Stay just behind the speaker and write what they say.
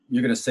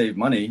you're going to save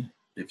money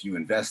if you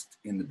invest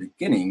in the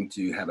beginning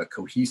to have a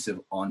cohesive,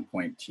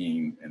 on-point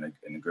team and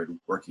a good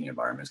working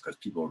environment, because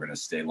people are going to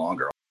stay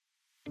longer.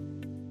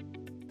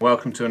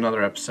 Welcome to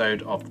another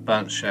episode of the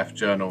Burnt Chef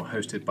Journal,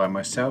 hosted by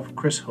myself,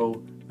 Chris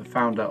Hall, the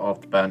founder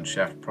of the Burnt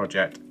Chef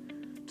Project.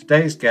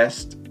 Today's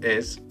guest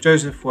is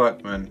Joseph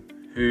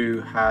Workman, who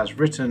has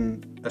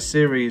written a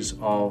series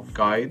of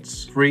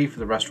guides free for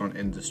the restaurant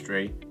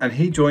industry, and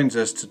he joins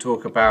us to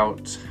talk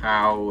about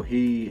how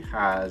he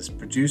has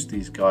produced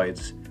these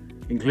guides,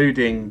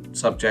 including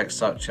subjects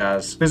such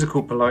as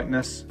physical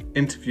politeness,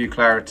 interview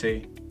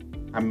clarity,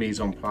 and mise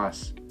en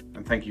place.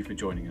 And thank you for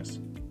joining us.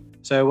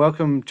 So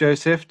welcome,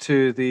 Joseph,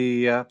 to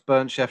the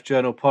Burnt Chef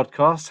Journal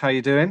podcast. How are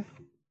you doing?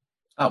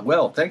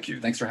 Well, thank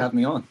you. Thanks for having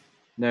me on.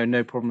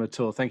 No problem at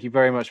all. Thank you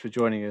very much for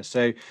joining us.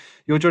 So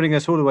you're joining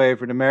us all the way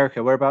over in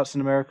America. Whereabouts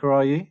in America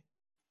are you?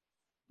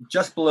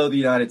 Just below the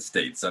United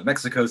States,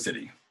 Mexico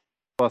City.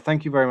 Well,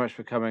 thank you very much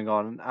for coming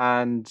on,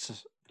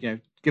 and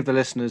give the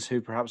listeners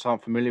who perhaps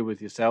aren't familiar with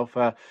yourself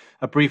a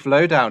brief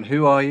lowdown.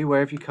 Who are you?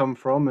 Where have you come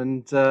from?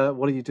 And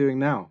what are you doing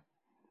now?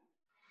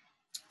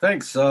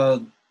 Thanks.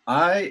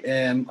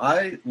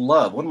 I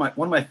love one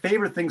of my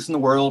favorite things in the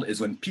world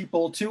is when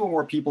two or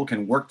more people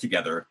can work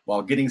together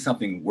while getting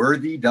something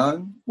worthy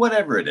done,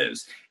 whatever it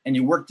is, and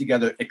you work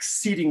together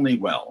exceedingly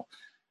well.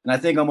 And I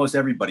think almost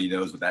everybody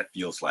knows what that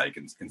feels like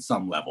in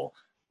some level,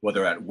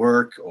 whether at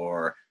work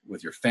or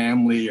with your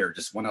family or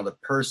just one other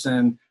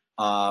person.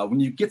 When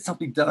you get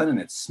something done and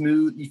it's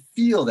smooth, you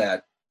feel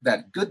that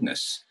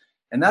goodness.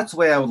 And that's the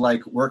way I would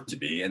like work to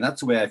be. And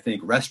that's the way I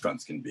think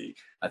restaurants can be.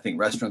 I think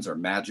restaurants are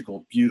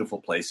magical, beautiful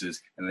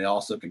places, and they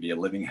also can be a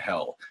living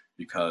hell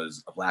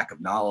because of lack of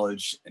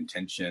knowledge,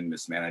 intention,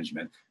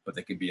 mismanagement, but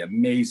they can be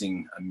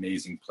amazing,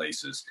 amazing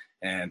places.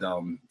 And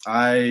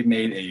I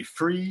made a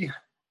free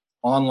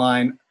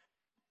online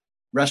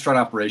restaurant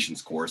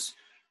operations course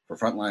for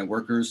frontline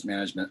workers,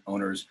 management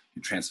owners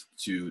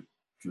to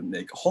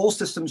make whole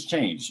systems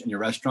change in your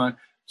restaurant,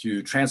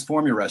 to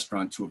transform your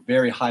restaurant to a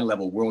very high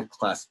level,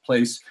 world-class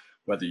place.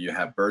 Whether you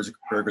have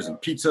burgers and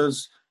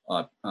pizzas,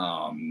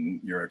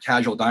 you're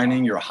casual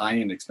dining, you're a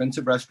high-end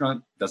expensive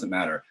restaurant, doesn't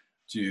matter.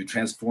 To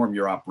transform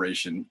your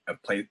operation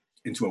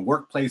into a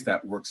workplace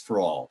that works for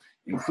all,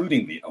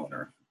 including the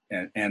owner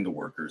and the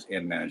workers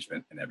and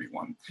management and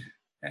everyone.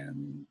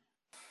 And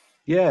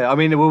yeah, I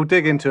mean, we'll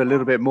dig into a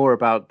little bit more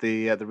about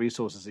the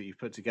resources that you've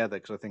put together,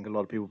 because I think a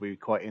lot of people will be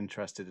quite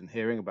interested in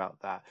hearing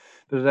about that.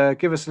 But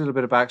give us a little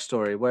bit of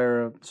backstory.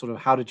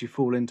 How did you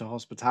fall into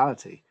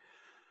hospitality?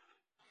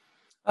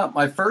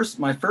 My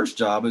first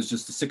job was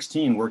just a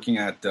 16 working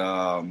at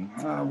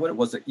what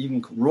was it?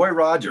 Even Roy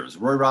Rogers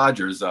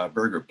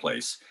burger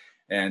place,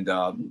 and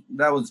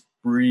that was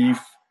brief.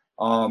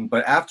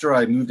 But after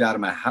I moved out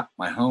of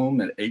my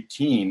home at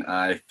 18,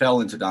 I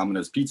fell into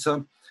Domino's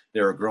Pizza. They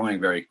were growing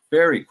very,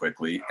 very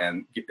quickly,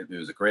 and there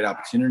was a great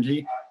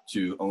opportunity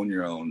to own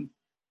your own,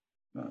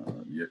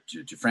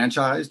 to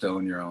franchise, to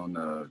own your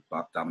own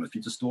Domino's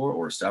Pizza store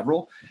or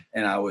several.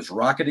 And I was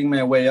rocketing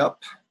my way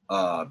up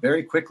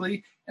very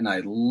quickly. And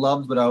I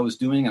loved what I was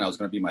doing, and I was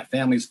going to be my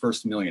family's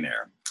first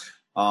millionaire.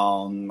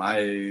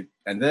 And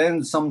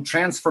then some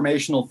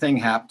transformational thing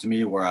happened to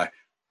me where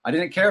I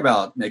didn't care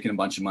about making a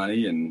bunch of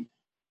money, and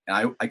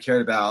I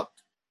cared about,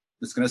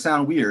 it's going to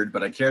sound weird,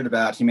 but I cared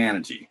about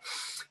humanity.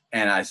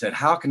 And I said,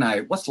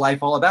 what's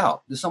life all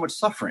about? There's so much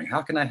suffering.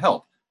 How can I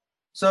help?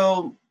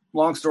 So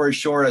long story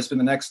short, I spent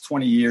the next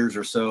 20 years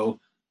or so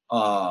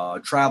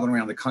traveling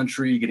around the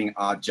country, getting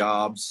odd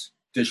jobs,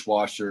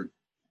 dishwasher,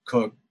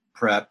 cook,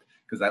 prep,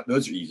 because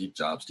those are easy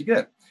jobs to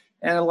get,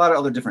 and a lot of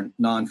other different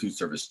non-food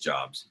service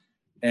jobs.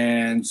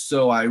 And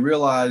so I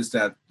realized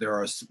that there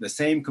are the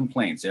same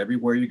complaints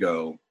everywhere you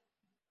go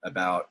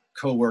about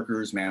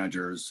coworkers,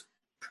 managers,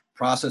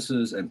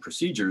 processes, and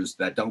procedures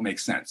that don't make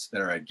sense, that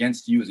are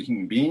against you as a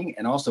human being,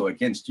 and also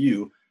against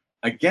the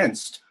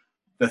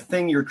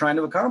thing you're trying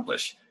to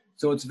accomplish.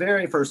 So it's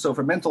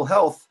for mental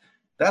health,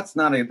 that's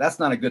not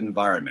a good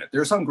environment. There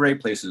are some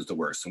great places to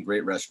work, some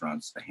great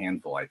restaurants, a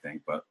handful, I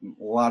think, but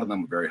a lot of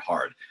them are very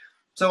hard.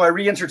 So I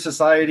re-entered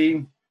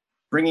society,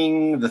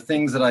 bringing the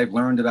things that I've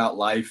learned about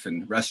life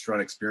and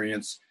restaurant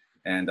experience,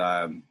 and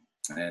then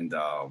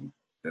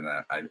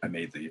I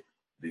made the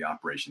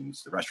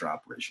restaurant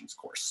operations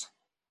course.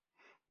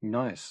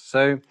 Nice.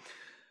 So,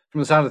 from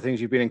the sound of things,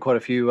 you've been in quite a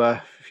few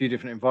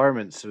different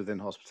environments within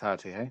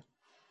hospitality, hey?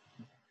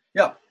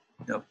 Yep.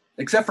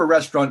 Except for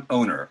restaurant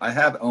owner, I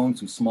have owned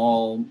some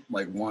small,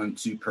 like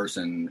 1-2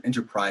 person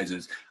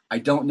enterprises. I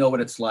don't know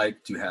what it's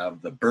like to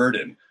have the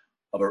burden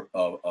of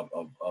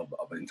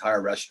an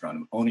entire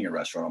restaurant, owning a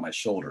restaurant on my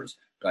shoulders.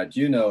 But I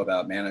do know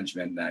about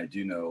management, and I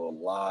do know a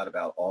lot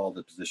about all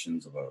the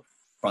positions of a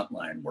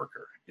frontline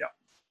worker. Yeah.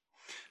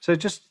 So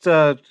just,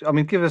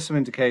 give us some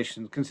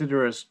indication.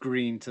 Consider us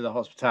green to the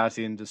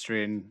hospitality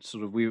industry, and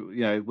sort of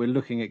we're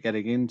looking at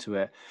getting into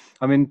it.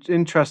 I'm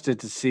interested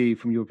to see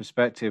from your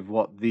perspective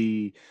what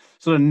the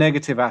sort of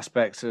negative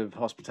aspects of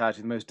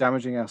hospitality, the most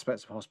damaging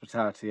aspects of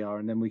hospitality are,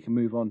 and then we can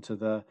move on to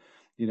the,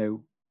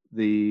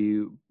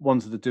 the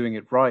ones that are doing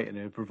it right and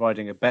are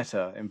providing a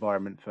better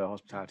environment for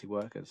hospitality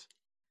workers?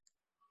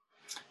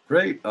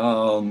 Great.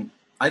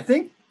 I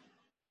think,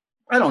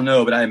 I don't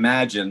know, but I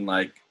imagine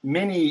like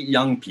many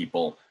young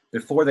people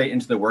before they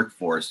enter the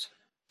workforce,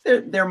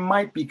 there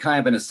might be kind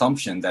of an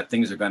assumption that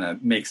things are going to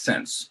make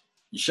sense.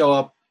 You show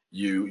up,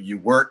 you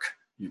work,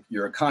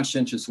 you're a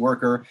conscientious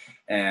worker,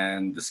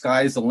 and the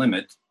sky's the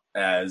limit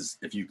as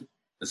if you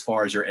as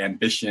far as your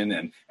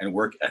ambition and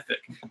work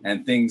ethic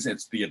and things.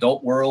 It's the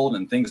adult world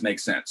and things make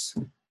sense.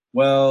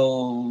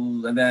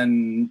 Well, and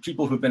then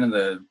people who've been in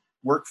the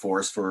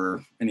workforce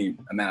for any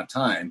amount of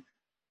time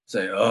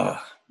say, oh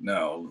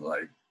no,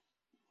 like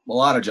a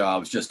lot of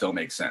jobs just don't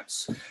make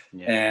sense.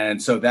 Yeah.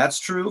 And so that's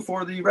true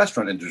for the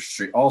restaurant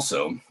industry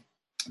also.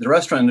 The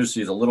restaurant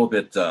industry is a little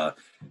bit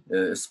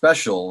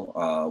special,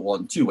 well,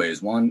 in two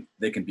ways. One,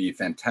 they can be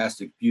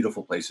fantastic,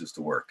 beautiful places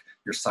to work.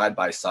 You're side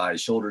by side,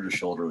 shoulder to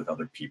shoulder with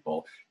other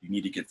people. You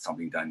need to get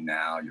something done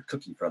now. You're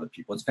cooking for other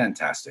people. It's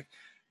fantastic.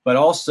 But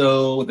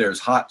also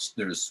there's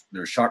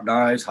sharp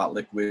knives, hot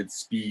liquids,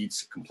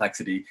 speeds,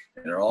 complexity,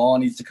 and it all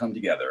needs to come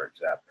together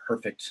to that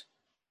perfect,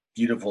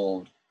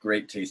 beautiful,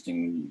 great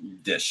tasting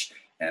dish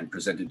and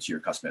presented to your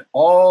customer.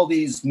 All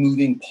these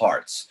moving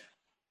parts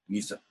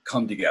needs to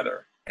come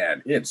together.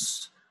 And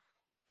it's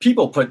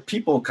people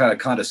kind of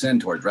condescend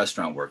towards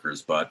restaurant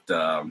workers, but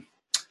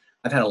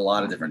I've had a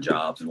lot of different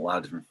jobs in a lot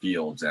of different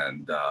fields,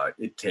 and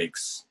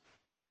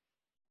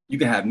you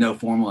can have no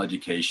formal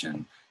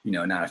education,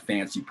 not a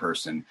fancy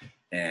person,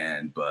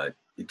 but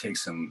it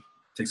takes some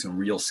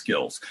real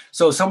skills.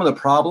 So some of the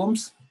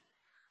problems,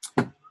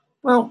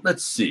 well,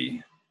 let's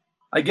see.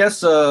 I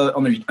guess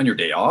on your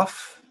day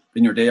off,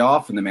 and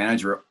the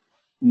manager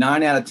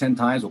 9 out of 10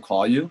 times will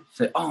call you,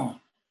 say, "Oh,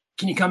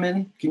 can you come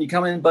in? Can you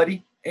come in,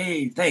 buddy?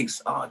 Hey,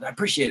 thanks. Oh, I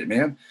appreciate it,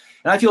 man."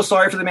 And I feel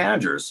sorry for the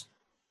managers,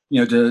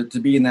 to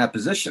be in that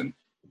position.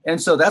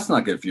 And so that's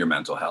not good for your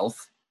mental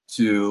health.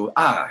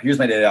 Here's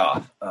my day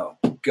off. Oh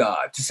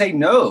God, to say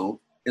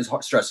no is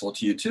stressful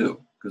to you too,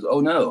 because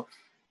oh no.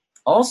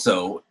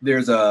 Also,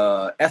 there's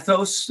a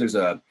ethos. There's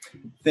a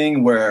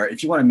thing where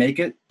if you want to make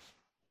it,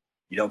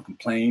 you don't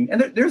complain,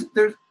 and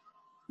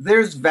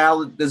there's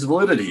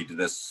validity to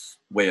this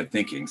way of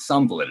thinking.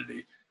 Some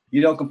validity.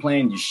 You don't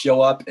complain. You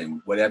show up,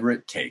 and whatever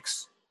it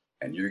takes,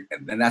 and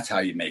that's how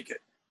you make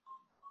it.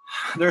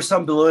 There's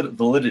some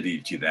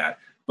validity to that,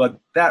 but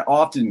that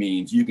often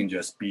means you can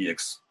just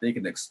they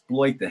can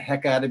exploit the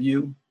heck out of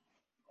you.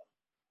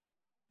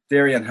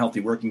 Very unhealthy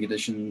working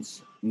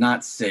conditions,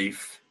 not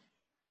safe,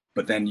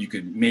 but then you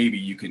can make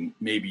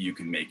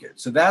it.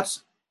 So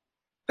that's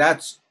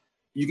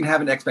you can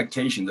have an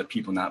expectation that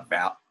people not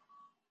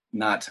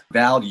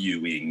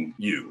valuing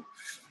you.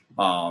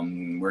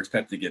 We're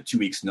expected to get 2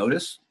 weeks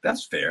notice.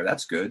 That's fair.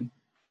 That's good.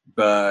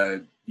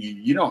 But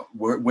you don't,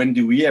 when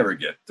do we ever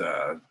get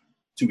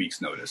 2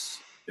 weeks notice?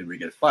 Did we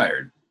get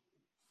fired?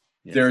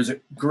 Yeah. There's a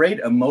great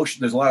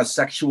emotion. There's a lot of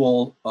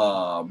sexual,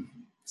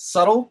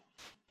 subtle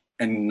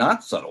and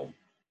not subtle,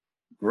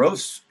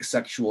 gross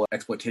sexual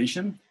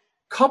exploitation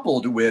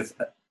coupled with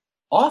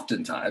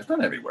oftentimes,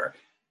 not everywhere,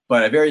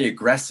 but a very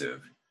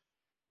aggressive,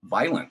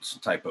 violent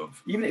type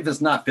of, even if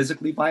it's not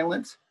physically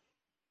violent,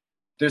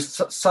 there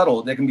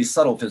can be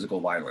subtle physical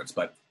violence,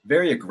 but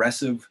very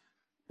aggressive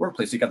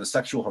workplace. You got the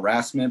sexual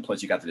harassment,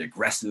 plus you got the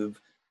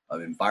aggressive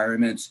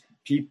environments,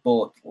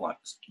 people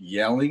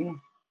yelling,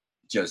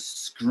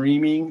 just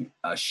screaming,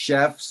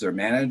 chefs or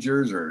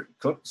managers or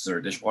cooks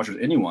or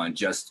dishwashers, anyone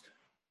just,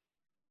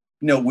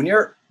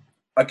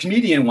 a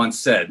comedian once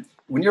said,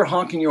 when you're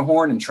honking your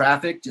horn in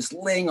traffic, just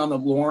laying on the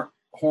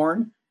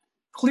horn,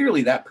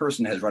 clearly that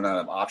person has run out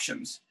of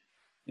options.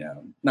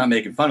 Not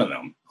making fun of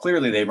them.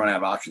 Clearly they run out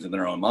of options in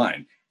their own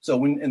mind. So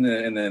when in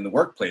the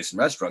workplace and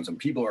restaurants, and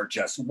people are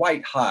just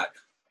white hot,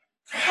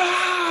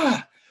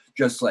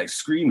 just like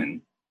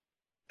screaming,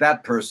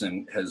 that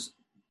person has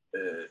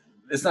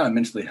it's not a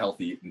mentally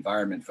healthy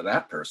environment for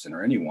that person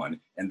or anyone,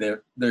 and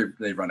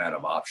they've run out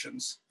of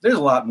options. There's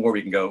a lot more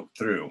we can go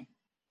through,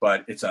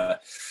 but it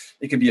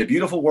can be a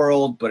beautiful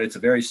world, but it's a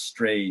very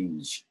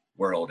strange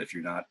world if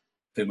you're not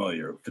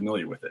familiar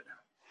with it.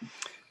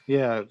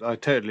 Yeah, I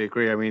totally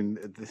agree. I mean,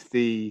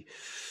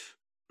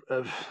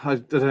 I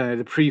don't know,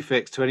 the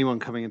prefix to anyone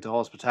coming into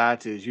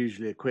hospitality is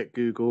usually a quick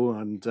Google,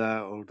 and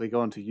or they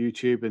go onto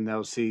YouTube and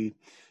they'll see,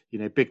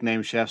 big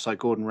name chefs like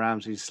Gordon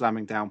Ramsay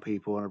slamming down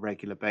people on a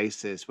regular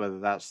basis, whether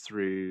that's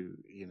through,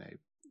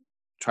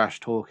 trash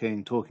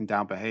talking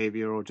down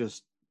behavior, or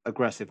just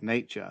aggressive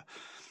nature.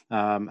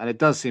 And it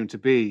does seem to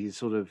be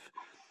sort of,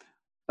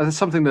 that's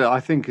something that I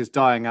think is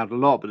dying out a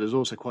lot, but is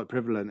also quite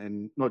prevalent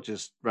in not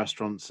just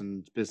restaurants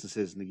and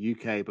businesses in the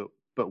UK,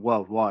 but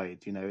worldwide.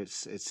 It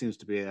seems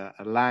to be a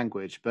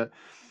language. But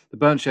the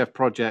Burnt Chef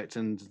Project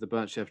and the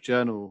Burnt Chef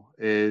Journal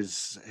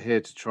is here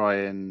to try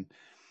and,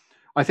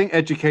 I think,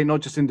 educate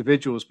not just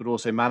individuals but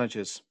also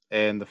managers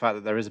in the fact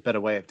that there is a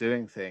better way of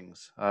doing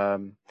things. I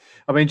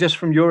mean, just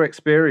from your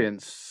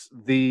experience,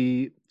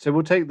 so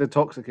we'll take the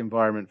toxic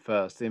environment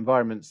first, the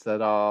environments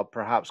that are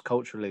perhaps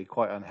culturally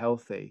quite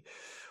unhealthy.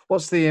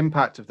 What's the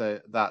impact of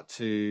that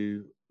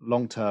to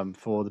long term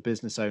for the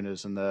business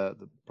owners and the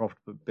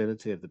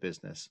profitability of the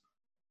business?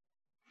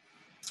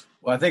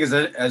 Well, I think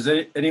as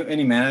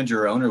any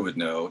manager or owner would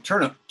know,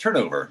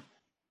 turnover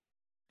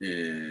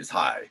is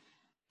high.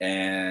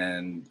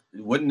 And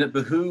wouldn't it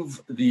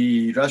behoove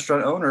the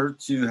restaurant owner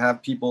to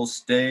have people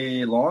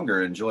stay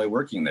longer, enjoy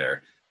working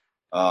there?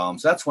 So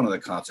that's one of the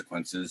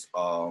consequences.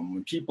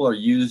 When people are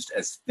used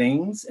as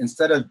things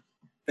instead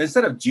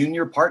of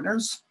junior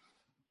partners,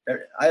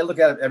 I look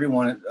at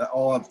everyone,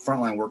 all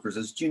frontline workers,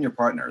 as junior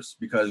partners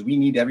because we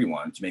need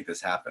everyone to make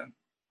this happen.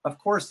 Of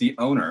course, the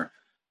owner,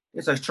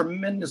 it's a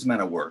tremendous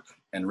amount of work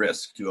and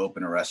risk to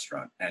open a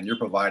restaurant, and you're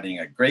providing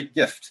a great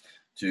gift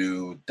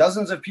to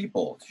dozens of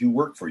people who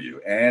work for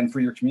you and for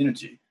your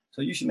community.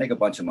 So you should make a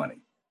bunch of money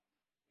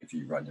if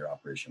you run your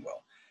operation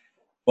well.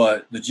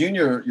 But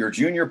your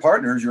junior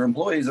partners, your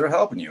employees, are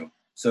helping you,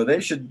 so they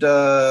should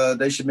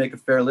make a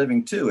fair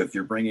living too if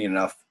you're bringing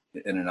enough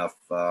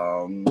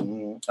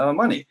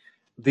money.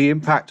 The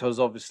impact was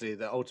obviously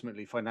that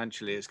ultimately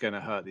financially it's going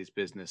to hurt these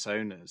business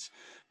owners.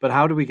 But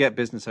how do we get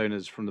business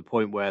owners from the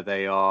point where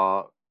they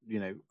are,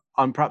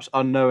 perhaps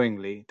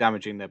unknowingly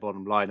damaging their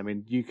bottom line? I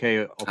mean,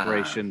 UK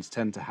operations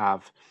tend to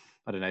have,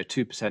 I don't know,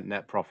 2%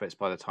 net profits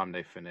by the time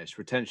they finish.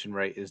 Retention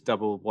rate is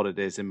double what it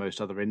is in most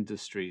other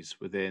industries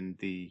within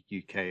the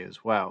UK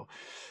as well.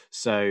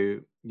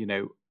 So,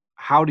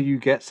 how do you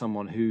get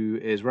someone who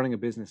is running a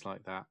business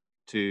like that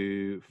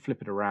to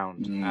flip it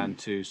around and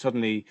to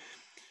suddenly,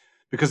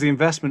 because the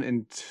investment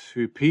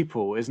into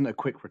people isn't a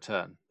quick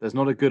return. There's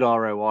not a good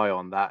ROI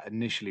on that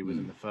initially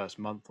within the first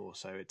month or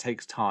so. It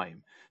takes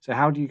time. So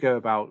how do you go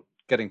about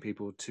getting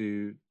people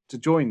to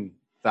join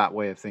that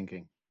way of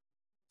thinking?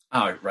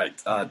 Oh, right.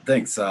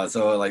 Thanks.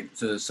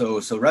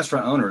 So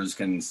restaurant owners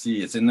can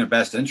see it's in their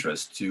best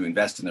interest to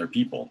invest in their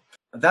people.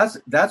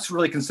 That's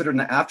really considered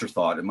an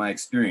afterthought in my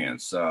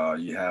experience.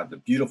 You have the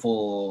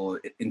beautiful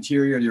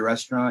interior of your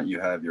restaurant,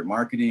 you have your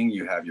marketing,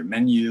 you have your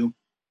menu,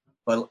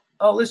 but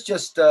let's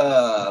just put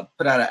out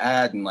an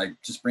ad and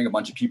just bring a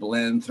bunch of people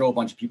in, throw a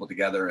bunch of people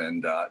together,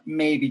 and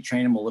maybe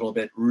train them a little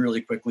bit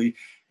really quickly,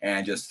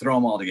 and just throw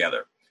them all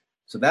together.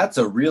 So that's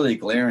a really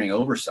glaring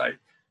oversight.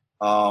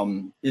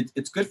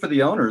 It's good for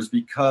the owners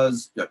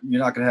because you're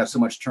not going to have so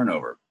much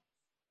turnover,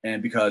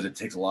 and because it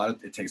takes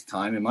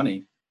time and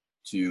money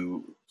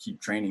to keep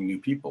training new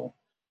people,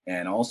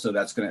 and also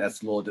that's a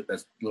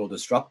little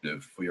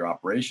disruptive for your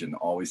operation,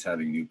 always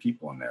having new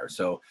people in there.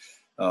 So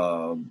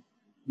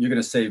you're going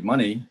to save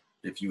money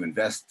if you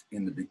invest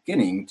in the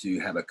beginning to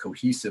have a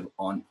cohesive,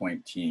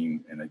 on-point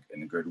team and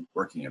a good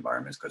working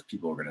environment, because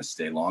people are going to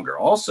stay longer.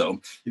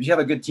 Also, if you have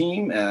a good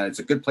team and it's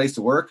a good place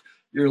to work,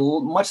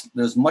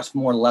 there's much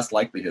more less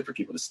likelihood for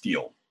people to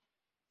steal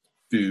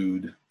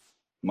food,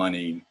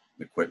 money,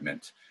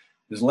 equipment.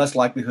 There's less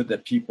likelihood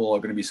that people are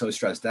going to be so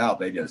stressed out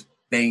they just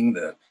bang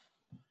the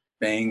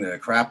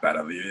crap out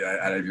of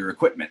your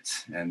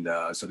equipment, and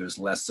so there's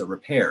less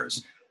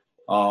repairs.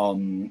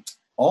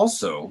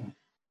 Also,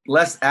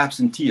 less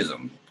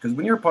absenteeism, because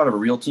when you're part of a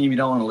real team, you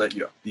don't want to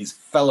let these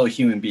fellow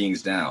human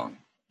beings down.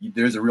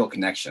 There's a real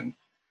connection.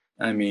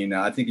 I mean,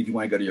 I think if you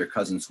want to go to your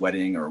cousin's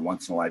wedding or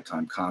once in a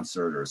lifetime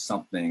concert or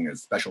something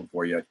that's special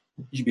for you,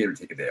 you should be able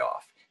to take a day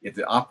off. If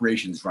the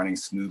operation's running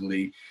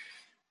smoothly,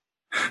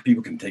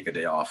 people can take a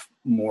day off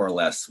more or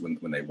less when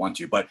they want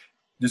to. But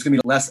there's going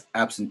to be less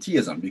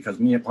absenteeism, because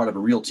when you're part of a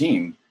real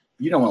team,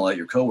 you don't want to let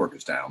your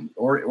coworkers down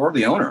or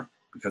the owner,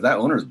 because that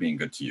owner is being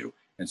good to you.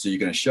 And so you're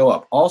going to show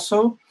up.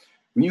 Also,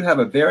 when you have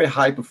a very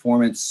high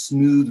performance,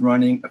 smooth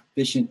running,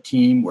 efficient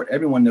team where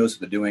everyone knows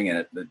what they're doing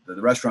and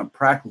the restaurant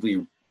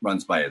practically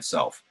runs by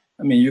itself,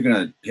 I mean, you're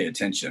going to pay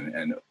attention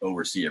and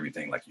oversee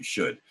everything like you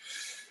should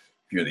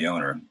if you're the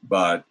owner.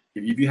 But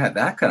if you have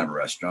that kind of a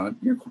restaurant,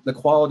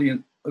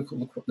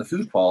 the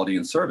food quality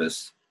and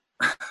service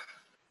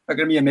are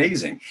going to be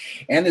amazing.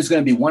 And there's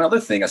going to be one other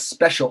thing, a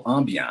special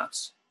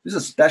ambiance. There's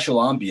a special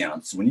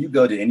ambiance when you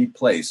go to any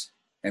place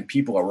and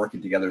people are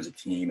working together as a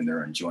team and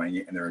they're enjoying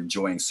it and they're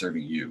enjoying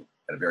serving you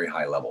at a very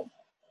high level.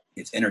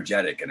 It's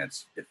energetic and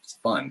it's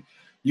fun.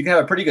 You can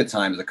have a pretty good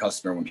time as a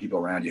customer when people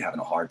around you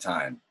having a hard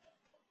time,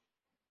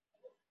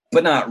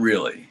 but not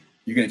really.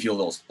 You're going to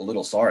feel a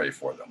little sorry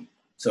for them.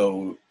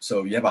 So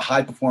you have a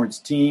high performance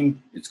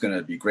team. It's going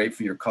to be great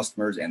for your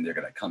customers, and they're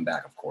going to come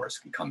back, of course,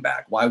 and come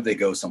back. Why would they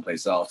go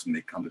someplace else when they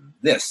come to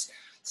this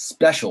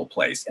special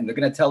place? And they're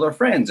going to tell their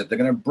friends, if they're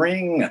going to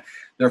bring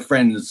their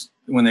friends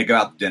when they go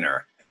out to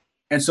dinner.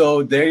 And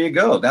so there you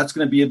go. That's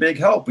going to be a big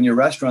help when your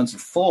restaurants are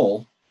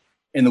full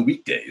in the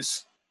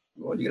weekdays.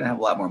 Well, you're going to have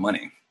a lot more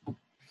money.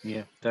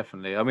 Yeah,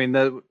 definitely. I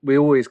mean, we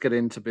always get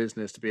into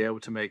business to be able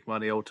to make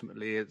money.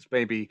 Ultimately, it's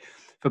maybe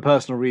for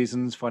personal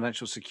reasons,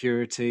 financial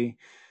security.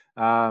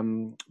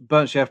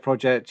 Burnt Chef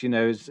Project,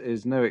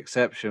 is no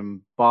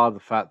exception, bar the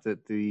fact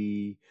that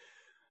the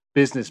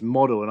business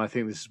model, and I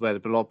think this is where a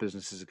lot of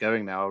businesses are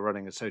going now, are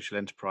running as social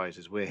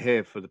enterprises. We're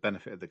here for the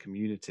benefit of the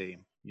community.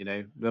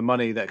 The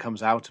money that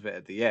comes out of it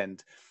at the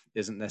end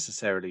isn't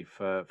necessarily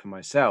for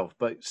myself,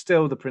 but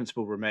still the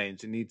principle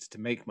remains. It needs to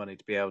make money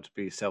to be able to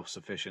be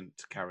self-sufficient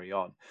to carry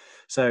on.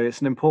 So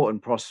it's an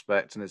important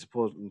prospect and it's an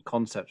important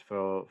concept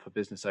for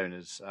business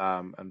owners,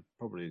 and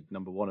probably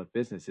number one of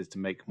business is to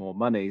make more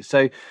money.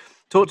 So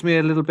talk to me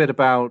a little bit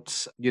about,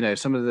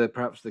 some of the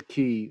perhaps the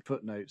key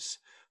footnotes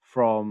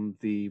from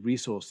the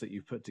resource that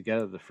you've put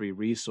together, the free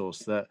resource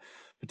that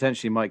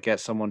potentially might get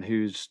someone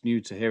who's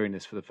new to hearing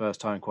this for the first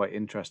time quite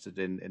interested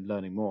in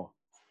learning more.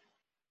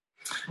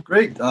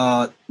 Great.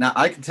 Now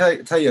I can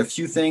tell you a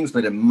few things,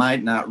 but it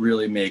might not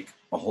really make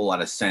a whole lot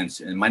of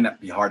sense, and it might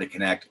not be hard to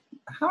connect.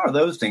 How are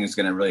those things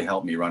going to really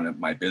help me run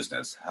my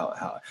business?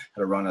 How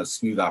to run a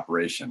smooth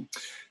operation?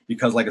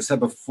 Because, like I said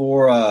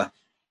before,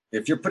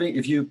 if you're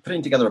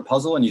putting together a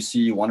puzzle and you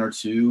see one or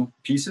two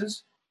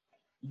pieces,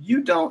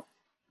 you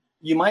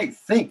might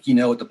think you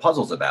know what the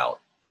puzzle's about,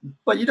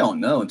 but you don't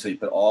know until you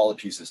put all the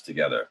pieces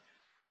together.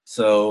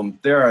 So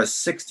there are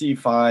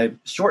 65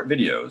 short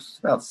videos.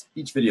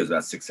 Each video is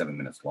about 6-7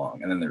 minutes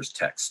long, and then there's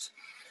text.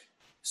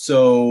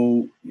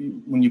 So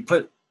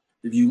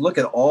if you look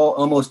at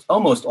almost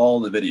all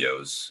the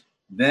videos,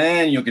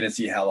 then you're going to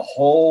see how the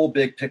whole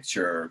big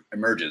picture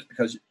emerges.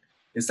 Because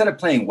instead of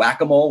playing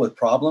whack-a-mole with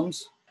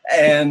problems,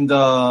 and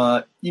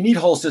you need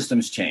whole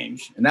systems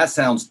change, and that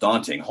sounds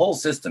daunting. Whole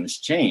systems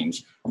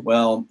change.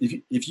 Well,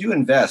 if you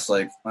invest,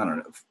 like, I don't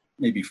know,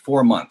 maybe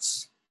 4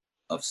 months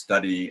of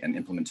study and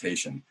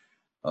implementation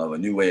of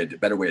a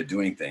better way of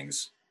doing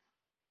things,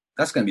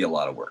 that's going to be a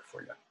lot of work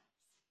for you.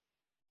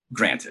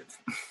 Granted,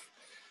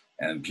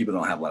 and people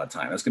don't have a lot of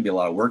time. That's going to be a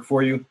lot of work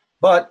for you.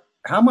 But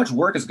how much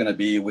work is going to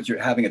be with you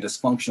having a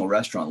dysfunctional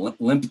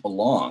restaurant limp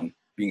along,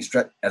 being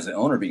stressed as an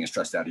owner, being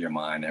stressed out of your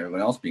mind,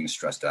 everyone else being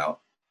stressed out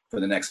for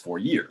the next 4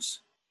 years,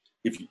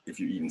 if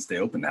you even stay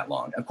open that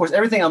long. Of course,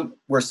 everything I'm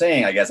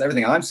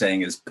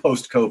saying is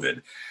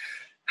post-COVID.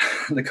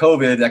 The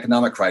COVID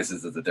economic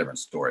crisis is a different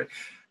story.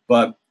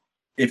 But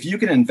if you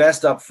can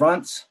invest up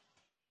front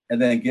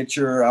and then get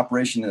your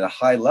operation at a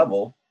high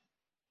level,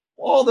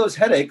 all those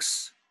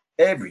headaches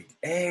every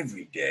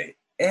day,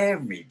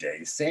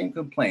 same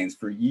complaints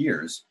for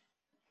years,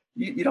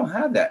 you don't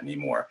have that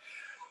anymore.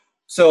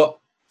 So,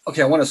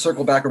 okay, I want to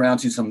circle back around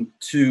to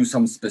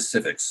some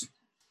specifics.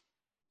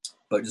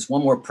 But just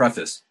one more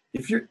preface.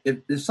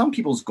 If some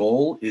people's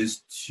goal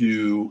is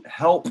to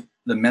help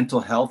the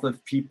mental health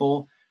of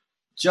people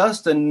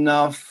just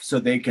enough so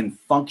they can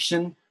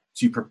function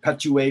to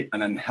perpetuate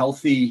an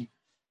unhealthy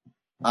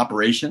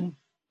operation,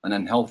 an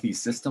unhealthy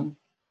system,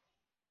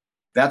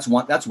 that's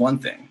one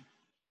thing.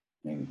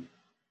 I mean,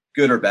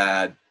 good or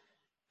bad,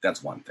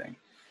 that's one thing.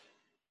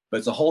 But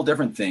it's a whole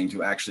different thing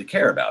to actually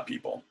care about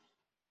people.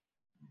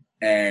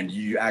 And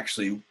you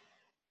actually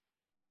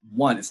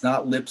it's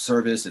not lip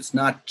service. It's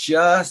not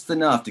just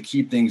enough to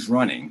keep things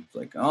running. It's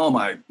like, oh,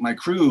 my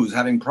crew's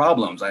having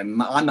problems. I'm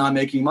not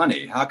making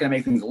money. How can I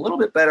make things a little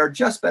bit better,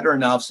 just better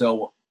enough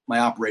so my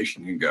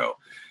operation can go?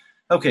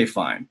 Okay,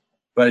 fine.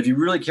 But if you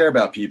really care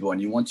about people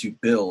and you want to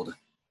build,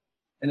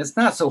 and it's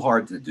not so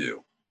hard to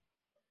do,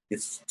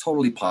 it's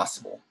totally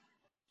possible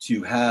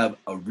to have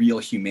a real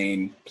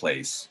humane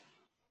place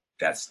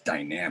that's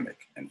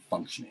dynamic and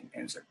functioning,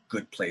 and it's a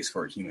good place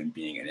for a human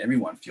being, and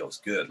everyone feels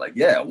good. Like,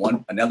 yeah,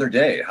 another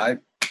day,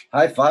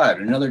 high five,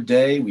 another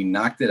day, we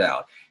knocked it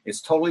out.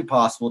 It's totally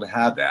possible to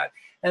have that,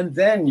 and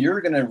then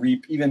you're going to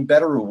reap even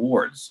better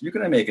rewards. You're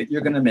going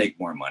to make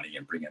more money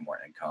and bring in more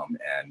income,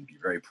 and be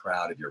very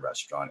proud of your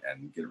restaurant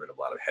and get rid of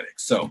a lot of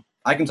headaches. So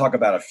I can talk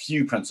about a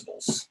few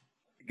principles.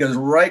 It goes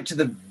right to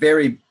the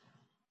very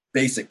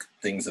basic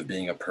things of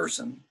being a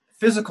person: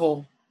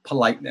 physical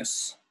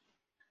politeness,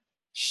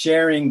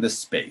 sharing the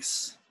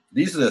space.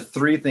 These are the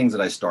three things that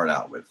I start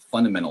out with,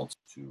 fundamental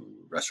to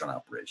restaurant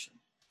operation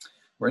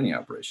or any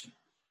operation.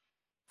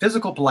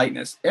 Physical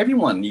politeness.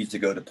 Everyone needs to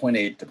go to point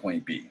A to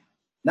point B.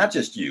 Not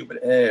just you, but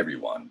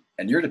everyone.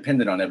 And you're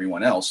dependent on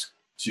everyone else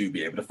to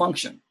be able to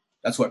function.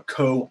 That's what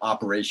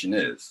cooperation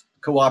is.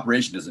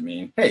 Cooperation doesn't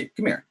mean, hey,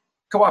 come here,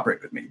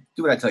 cooperate with me.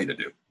 Do what I tell you to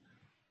do.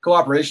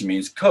 Cooperation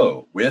means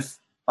with,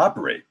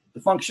 operate,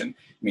 the function.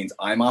 It means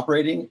I'm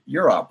operating,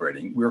 you're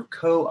operating, we're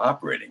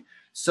cooperating.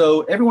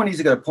 So everyone needs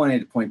to go to point A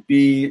to point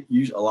B,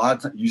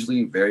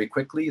 usually very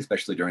quickly,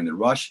 especially during the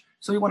rush.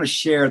 So we want to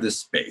share this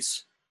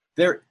space.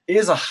 There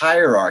is a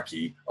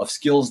hierarchy of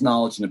skills,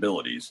 knowledge, and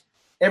abilities.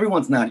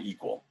 Everyone's not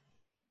equal.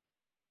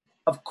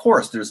 Of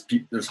course,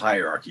 there's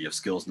hierarchy of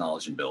skills,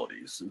 knowledge, and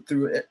abilities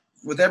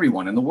with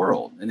everyone in the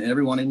world and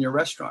everyone in your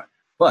restaurant.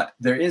 But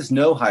there is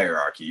no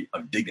hierarchy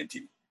of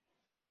dignity.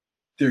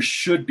 There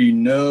should be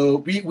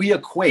we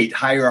equate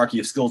hierarchy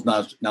of skills,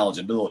 knowledge,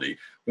 and ability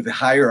with a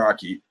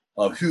hierarchy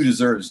of who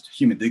deserves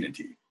human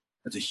dignity.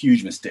 That's a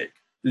huge mistake.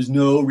 There's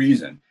no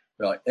reason.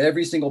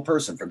 Every single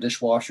person, from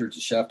dishwasher to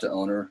chef to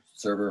owner,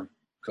 server,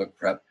 cook,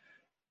 prep,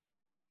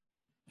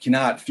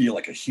 cannot feel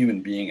like a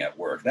human being at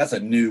work. That's a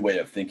new way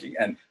of thinking.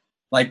 And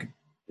like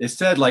it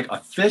said, like a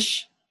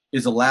fish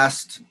is the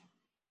last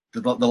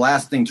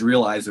thing to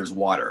realize there's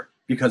water,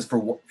 because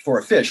for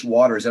a fish,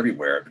 water is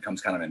everywhere. It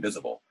becomes kind of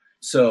invisible.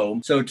 So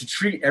to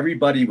treat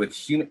everyone with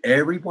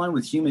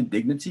human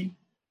dignity,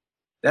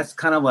 That's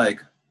kind of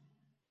like,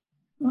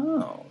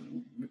 oh,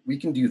 we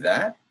can do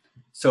that.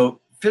 So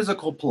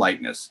physical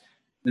politeness.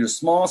 There's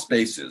small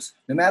spaces.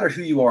 No matter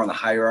who you are in the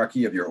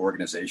hierarchy of your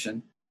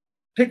organization,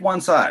 pick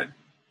one side.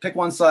 Pick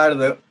one side of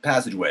the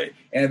passageway.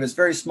 And if it's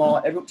very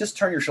small, just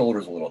turn your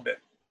shoulders a little bit.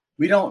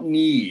 We don't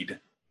need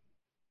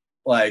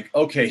like,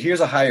 okay, here's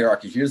a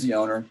hierarchy. Here's the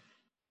owner.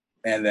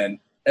 And then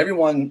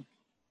everyone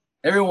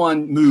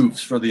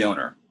moves for the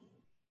owner.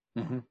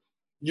 Mm-hmm.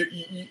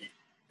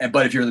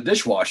 But if you're the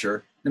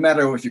dishwasher, no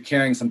matter if you're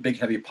carrying some big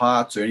heavy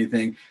pots or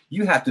anything,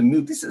 you have to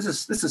move. This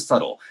is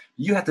subtle.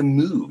 You have to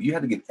move. You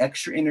have to give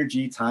extra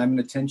energy, time, and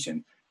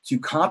attention to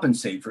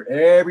compensate for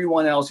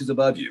everyone else who's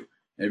above you.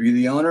 And if you're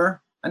the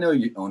owner, I know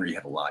you owner, you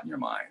have a lot in your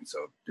mind,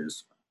 so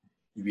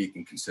you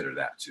can consider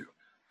that too.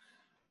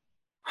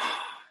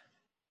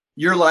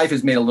 Your life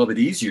is made a little bit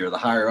easier the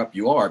higher up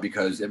you are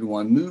because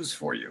everyone moves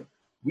for you.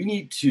 We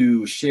need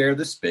to share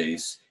the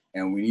space,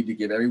 and we need to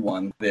give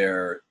everyone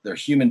their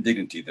human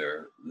dignity,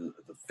 the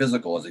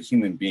physical as a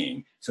human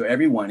being, so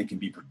everyone can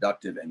be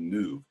productive and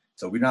move.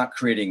 So we're not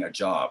creating a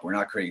job. We're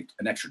not creating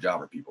an extra job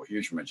for people.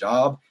 Here's from a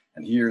job,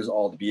 and here's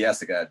all the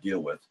BS I got to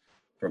deal with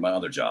for my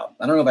other job.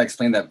 I don't know if I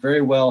explained that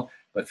very well,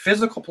 but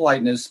physical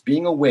politeness,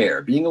 being aware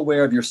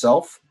of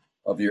yourself,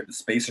 of your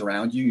space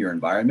around you, your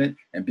environment,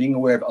 and being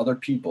aware of other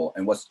people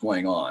and what's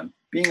going on,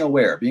 being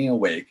aware, being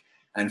awake,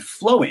 and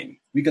flowing.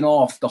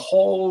 The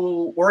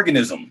whole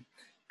organism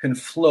can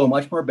flow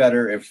much more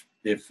better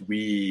if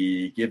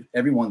we give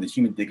everyone the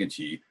human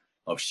dignity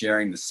of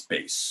sharing the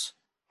space.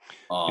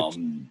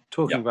 Talking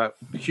about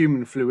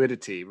human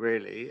fluidity,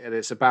 really, and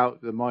it's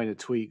about the minor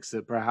tweaks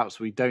that perhaps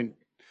we don't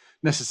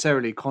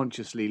necessarily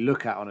consciously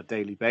look at on a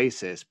daily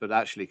basis, but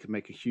actually can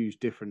make a huge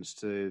difference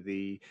to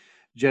the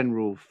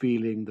general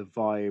feeling, the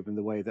vibe, and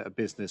the way that a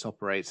business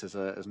operates as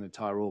an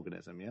entire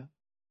organism. Yeah.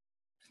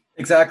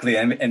 Exactly.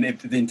 And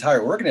if the entire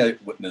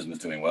organism is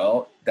doing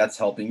well, that's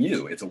helping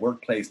you. It's a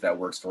workplace that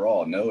works for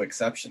all, no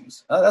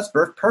exceptions. That's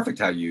perfect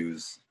how you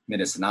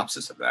made a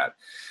synopsis of that.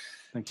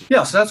 Thank you.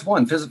 Yeah, so that's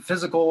one,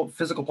 physical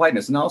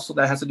politeness. And also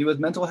that has to do with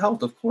mental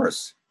health, of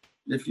course.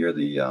 If you're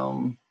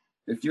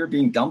if you're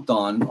being dumped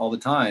on all the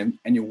time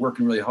and you're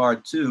working really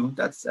hard too,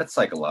 that's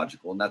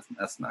psychological, and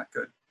that's not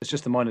good. It's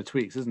just the minor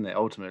tweaks, isn't it?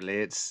 Ultimately,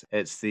 it's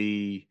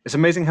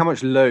amazing how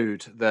much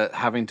load that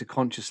having to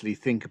consciously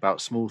think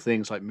about small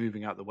things like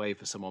moving out the way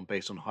for someone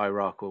based on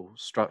hierarchical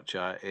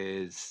structure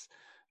is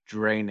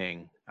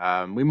draining.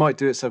 We might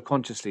do it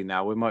subconsciously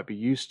now. We might be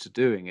used to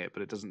doing it,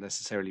 but it doesn't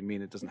necessarily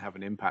mean it doesn't have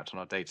an impact on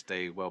our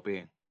day-to-day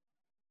well-being.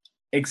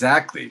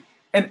 Exactly.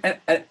 And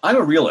I'm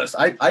a realist.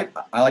 I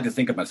like to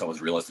think of myself as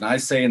a realist, and I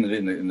say in the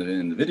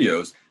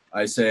videos,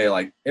 I say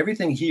like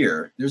everything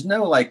here. There's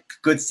no like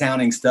good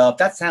sounding stuff.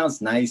 That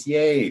sounds nice,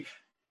 yay,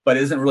 but it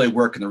doesn't really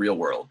work in the real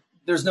world.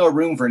 There's no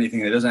room for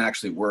anything that doesn't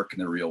actually work in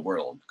the real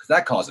world because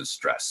that causes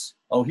stress.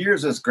 Oh,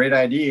 here's this great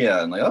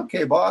idea, and like,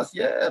 okay, boss,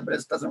 yeah, but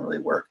it doesn't really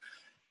work.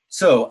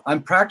 So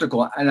I'm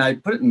practical, and I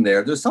put it in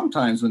there. There's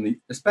sometimes when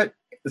especially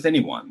with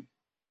anyone,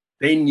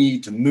 they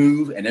need to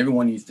move, and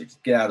everyone needs to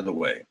get out of the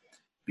way,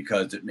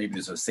 because maybe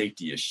there's a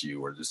safety issue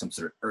or there's some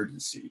sort of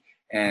urgency.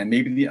 And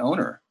maybe the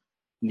owner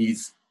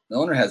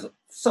has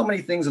so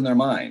many things in their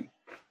mind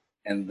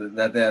and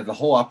that they have the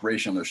whole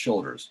operation on their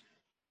shoulders.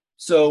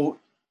 So,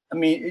 I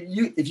mean,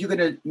 if you're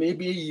going to,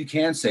 maybe you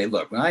can say,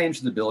 look, when I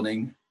enter the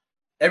building,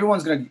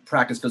 everyone's going to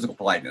practice physical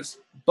politeness.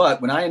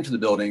 But when I enter the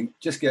building,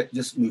 just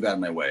move out of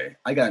my way.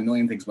 I got a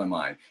million things in my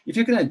mind. If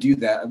you're going to do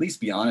that, at least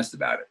be honest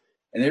about it.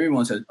 And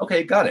everyone says,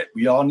 okay, got it.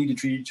 We all need to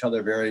treat each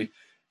other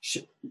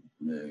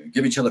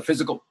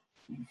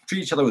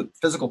treat each other with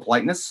physical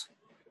politeness.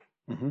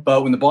 Mm-hmm.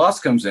 But when the boss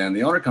comes in,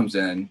 the owner comes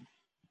in,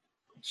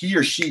 he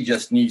or she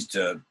just needs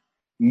to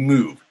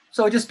move.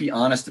 So just be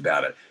honest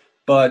about it.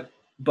 But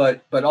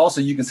also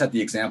you can set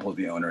the example of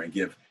the owner and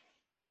give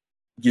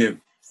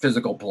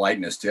physical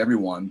politeness to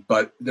everyone.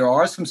 But there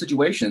are some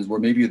situations where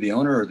maybe you're the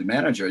owner or the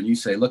manager and you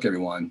say, look,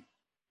 everyone,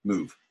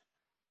 move.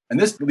 And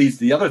this leads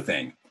to the other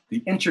thing,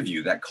 the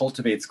interview that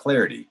cultivates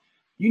clarity.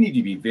 You need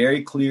to be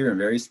very clear and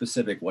very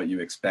specific what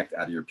you expect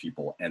out of your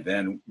people, and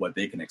then what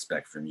they can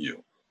expect from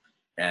you.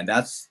 And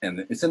it's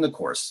in the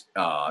course,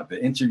 the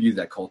interview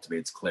that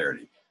cultivates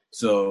clarity.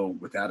 So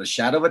without a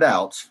shadow of a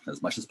doubt,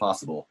 as much as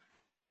possible,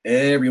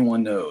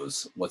 everyone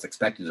knows what's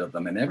expected of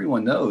them, and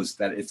everyone knows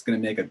that it's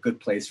going to make a good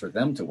place for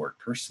them to work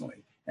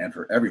personally and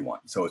for everyone.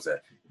 So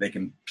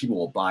people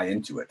will buy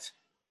into it,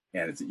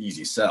 and it's an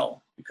easy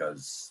sell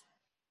because.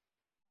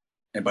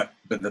 But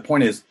the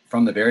point is,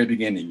 from the very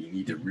beginning, you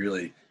need to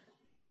really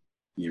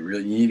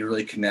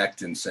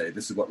connect and say,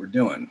 this is what we're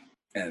doing.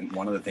 And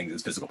one of the things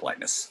is physical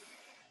politeness.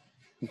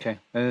 Okay.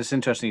 And it's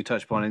interesting you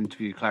touch upon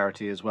interview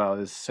clarity as well.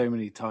 There's so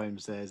many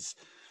times there's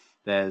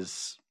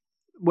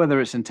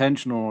whether it's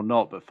intentional or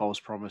not, but false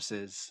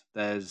promises.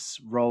 There's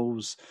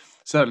roles,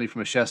 certainly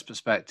from a chef's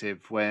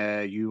perspective,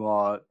 where you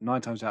are 9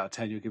 times out of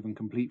 10, you're given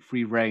complete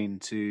free rein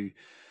to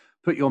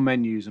put your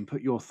menus and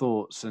put your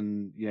thoughts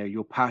and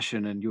your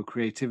passion and your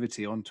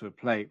creativity onto a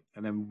plate.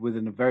 And then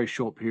within a very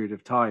short period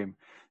of time,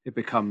 it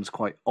becomes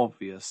quite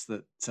obvious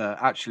that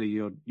actually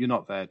you're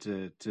not there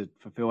to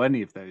fulfill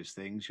any of those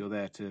things. You're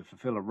there to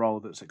fulfill a role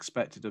that's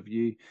expected of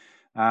you,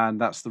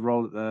 and that's the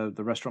role that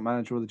the restaurant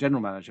manager or the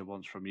general manager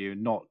wants from you,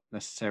 not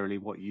necessarily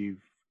what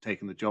you've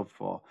taken the job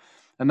for.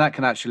 And that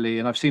can actually,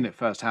 and I've seen it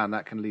firsthand,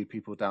 that can lead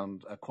people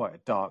down quite a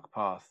dark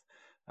path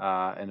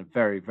in a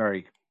very,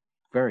 very,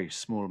 very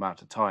small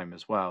amount of time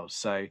as well.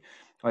 So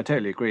I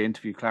totally agree.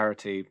 Interview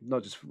clarity,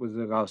 not just with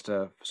regards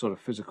to sort of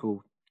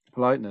physical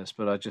politeness,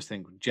 but I just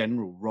think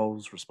general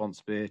roles,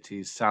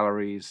 responsibilities,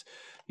 salaries,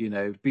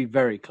 be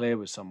very clear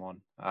with someone,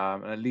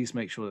 and at least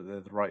make sure that they're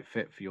the right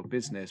fit for your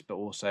business, but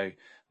also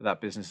that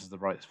business is the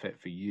right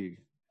fit for you.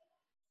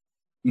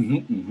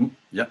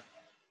 Yeah,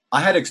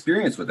 I had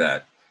experience with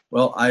that.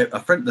 Well,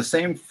 the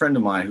same friend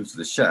of mine who's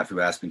the chef who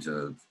asked me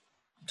to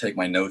take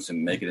my notes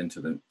and make it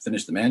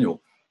finish the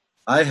manual.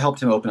 I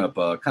helped him open up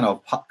a kind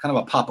of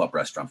a pop-up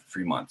restaurant for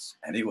 3 months,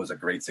 and it was a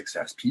great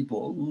success.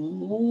 People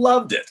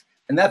loved it,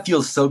 and that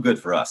feels so good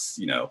for us.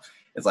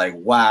 It's like,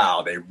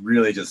 wow, they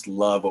really just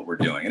love what we're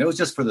doing. And it was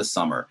just for the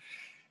summer,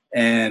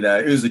 and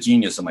it was the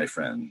genius of my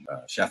friend,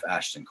 Chef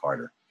Ashton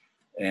Carter,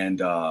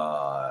 and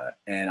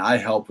I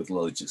helped with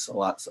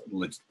lots of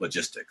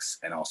logistics,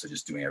 and also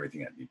just doing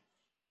anything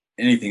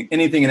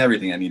and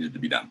everything that needed to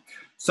be done.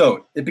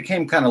 So it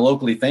became kind of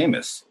locally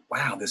famous.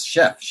 Wow, this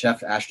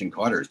Chef Ashton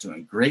Carter, is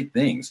doing great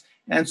things.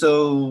 And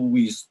so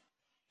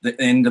the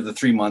end of the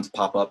 3 months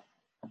pop-up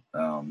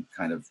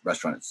kind of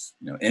restaurants,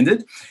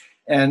 ended.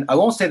 And I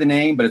won't say the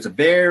name, but it's a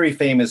very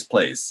famous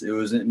place. It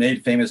was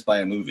made famous by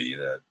a movie,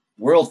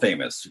 world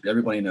famous.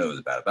 Everybody knows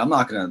about it, but I'm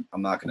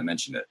not gonna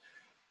mention it.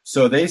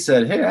 So they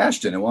said, "Hey,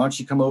 Ashton, why don't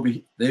you come over?"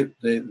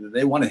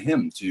 They wanted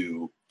him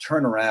to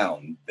turn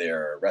around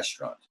their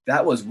restaurant.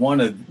 That was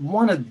one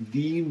of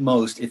the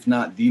most, if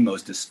not the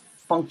most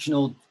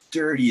dysfunctional,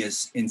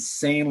 dirtiest,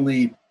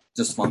 insanely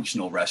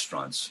dysfunctional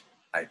restaurants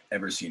I've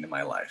ever seen in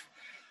my life.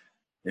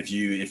 If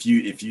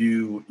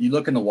you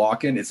look in the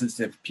walk-in, it's as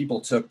if people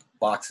took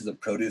boxes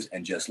of produce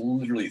and just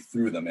literally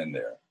threw them in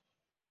there.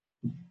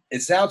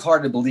 It sounds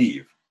hard to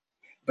believe,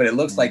 but it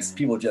looks like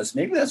people just,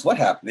 maybe that's what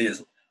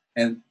happened,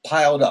 and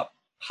piled up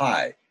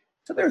high.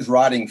 So there's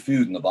rotting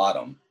food in the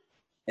bottom.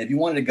 And if you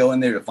wanted to go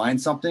in there to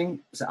find something,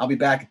 say, I'll be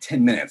back in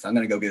 10 minutes. I'm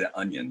going to go get an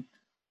onion.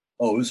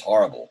 Oh, it was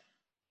horrible.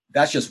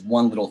 That's just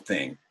one little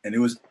thing. And it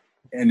was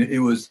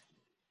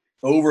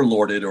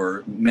overlorded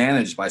or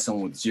managed by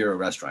someone with zero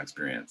restaurant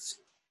experience.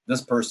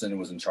 This person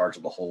was in charge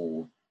of the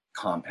whole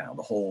compound,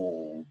 the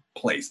whole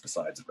place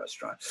besides the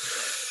restaurant.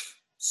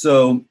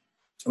 So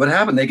what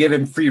happened? They gave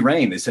him free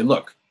reign. They said,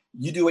 look,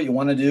 you do what you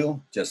want to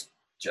do. Just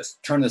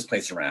turn this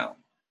place around.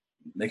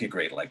 Make it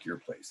great like your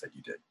place that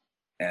you did.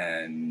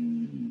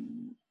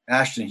 And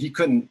Ashton,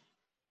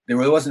 there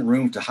wasn't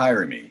room to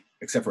hire me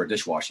except for a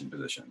dishwashing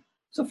position.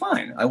 So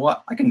fine,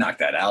 I can knock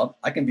that out.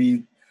 I can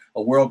be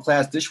a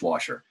world-class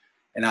dishwasher,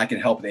 and I can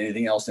help with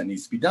anything else that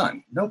needs to be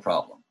done. No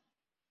problem.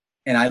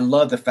 And I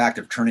love the fact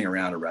of turning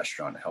around a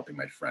restaurant and helping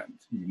my friend,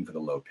 even for the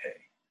low pay.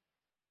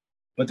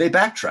 But they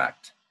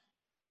backtracked.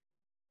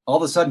 All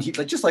of a sudden,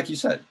 just like you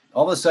said,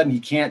 all of a sudden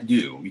you can't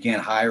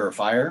hire or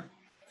fire.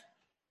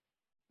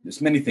 There's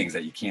many things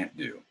that you can't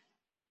do.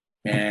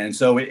 And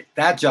so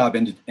that job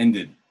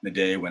ended the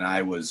day when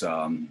I was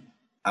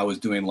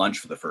doing lunch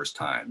for the first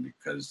time,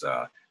 because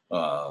I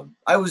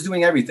was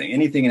doing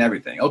anything and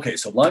everything. Okay,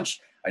 so lunch,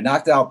 I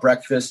knocked out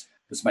breakfast.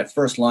 This is my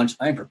first lunch.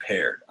 I'm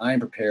prepared.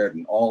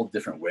 In all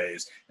different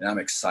ways, and I'm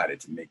excited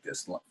to make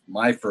this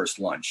my first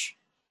lunch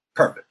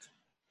perfect,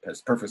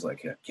 as perfect as I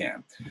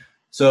can.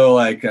 So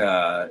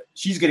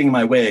she's getting in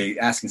my way,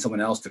 asking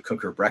someone else to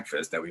cook her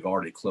breakfast that we've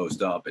already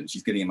closed up, and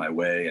she's getting in my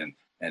way,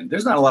 and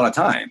there's not a lot of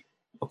time.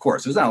 Of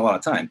course, there's not a lot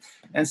of time.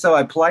 And so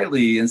I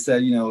politely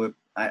said,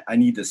 I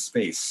need this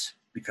space,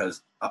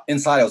 because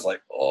inside I was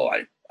like, oh,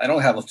 I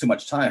don't have too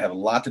much time. I have a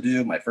lot to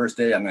do. My first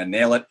day, I'm going to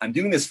nail it. I'm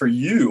doing this for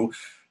you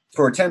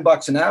for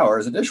 $10 an hour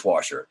as a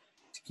dishwasher.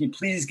 Can you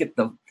please get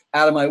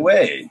out of my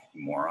way,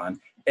 you moron?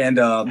 And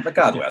but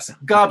God bless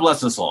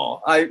us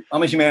all. I'm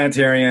a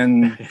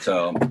humanitarian,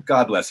 so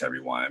God bless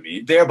everyone. I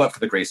mean, there but for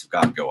the grace of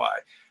God go I.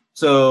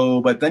 So,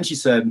 but then she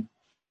said,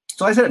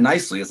 so I said it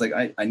nicely. It's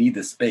like, I need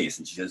this space.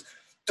 And she says,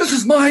 this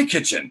is my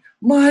kitchen.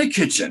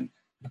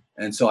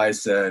 And so I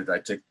said, I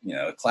took,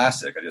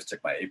 classic. I just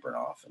took my apron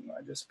off and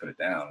I just put it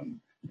down.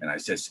 And I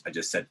said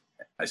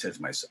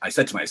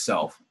to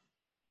myself,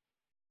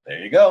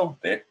 there you go.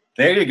 There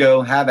you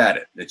go. Have at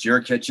it. It's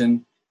your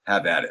kitchen.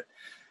 Have at it.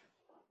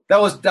 That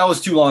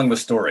was too long of a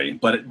story,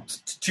 but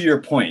to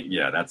your point,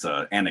 yeah, that's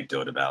an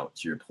anecdote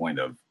to your point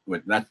of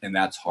what that, and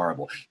that's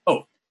horrible.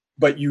 Oh,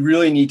 but you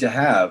really need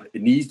to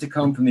it needs to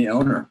come from the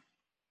owner.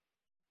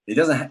 It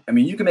doesn't,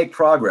 you can make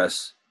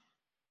progress,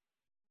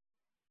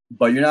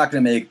 but you're not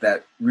going to make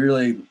that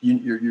really,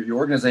 your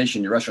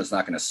organization, your restaurant's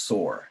not going to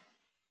soar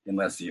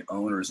unless the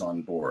owner's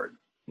on board.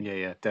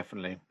 Yeah,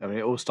 definitely.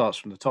 It all starts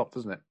from the top,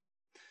 doesn't it?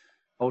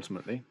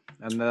 Ultimately.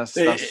 And that's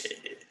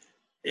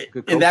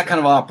Good In that culture. kind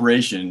of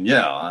operation,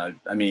 yeah.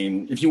 I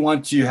mean, if you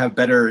want to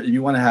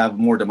have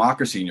more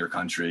democracy in your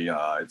country,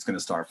 it's going to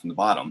start from the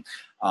bottom.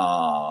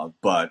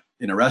 But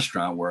in a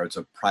restaurant where it's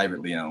a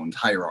privately owned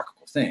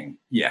hierarchical thing,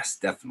 yes,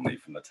 definitely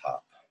from the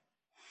top.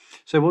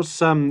 So what's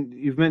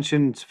you've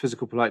mentioned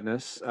physical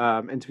politeness,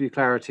 interview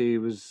clarity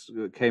was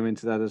came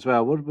into that as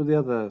well. What were the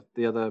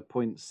other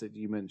points that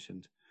you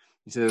mentioned?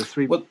 You said there were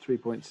three Well, three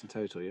points in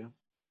total, yeah?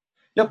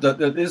 yep.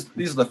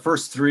 These are the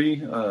first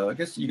three. I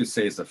guess you could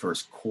say it's the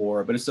first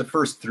core, but it's the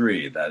first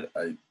three that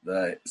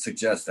I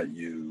suggest that if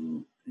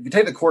you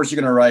take the course,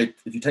 you're going to write.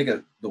 If you take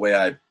it the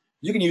way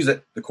you can use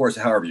the course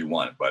however you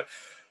want. But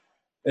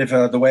if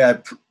the way I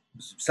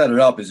set it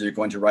up is you're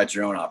going to write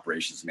your own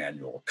operations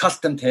manual,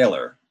 custom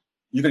tailor.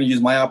 You're going to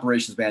use my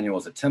operations manual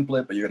as a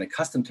template, but you're going to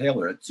custom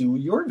tailor it to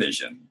your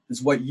vision.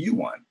 Is what you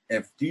want.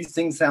 If these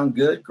things sound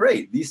good,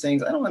 great. These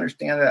things, I don't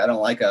understand it. I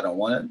don't like it. I don't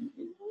want it.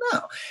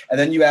 No. And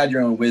then you add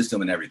your own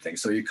wisdom and everything.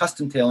 So you're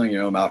custom tailoring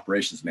your own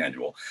operations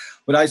manual.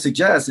 What I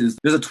suggest is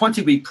there's a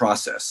 20-week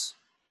process.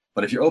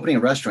 But if you're opening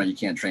a restaurant, you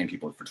can't train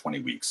people for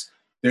 20 weeks.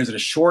 There's a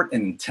short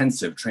and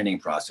intensive training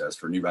process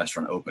for new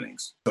restaurant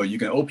openings. So you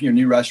can open your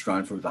new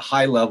restaurant with a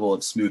high level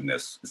of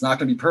smoothness. It's not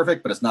going to be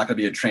perfect, but it's not going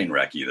to be a train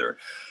wreck either.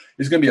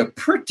 It's going to be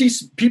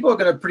people are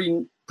going to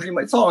pretty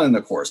much, it's all in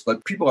the course,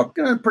 but people are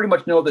going to pretty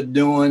much know what they're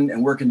doing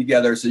and working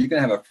together. So you're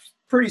going to have a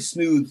pretty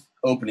smooth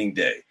opening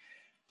day.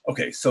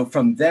 Okay, so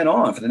from then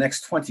on, for the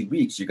next 20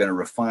 weeks, you're going to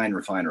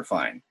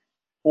refine.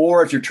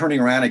 Or if you're turning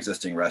around an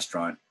existing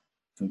restaurant,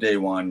 from day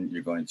one,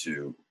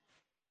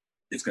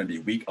 it's going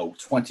to be a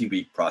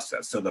 20-week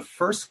process. So the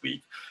first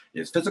week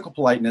is physical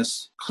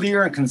politeness,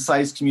 clear and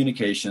concise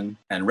communication,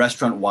 and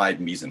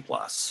restaurant-wide mise en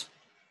place.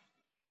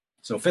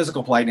 So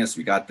physical politeness,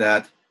 we got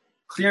that.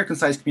 Clear and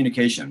concise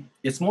communication.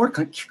 It's more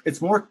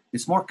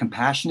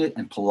compassionate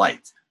and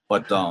polite,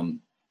 but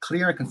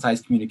clear and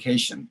concise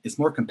communication. It's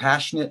more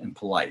compassionate and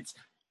polite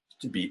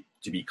to be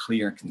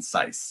clear and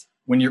concise.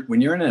 When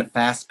you're in a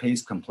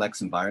fast-paced,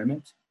 complex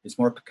environment, it's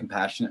more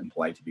compassionate and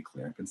polite to be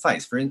clear and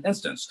concise. For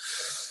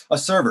instance, a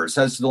server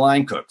says to the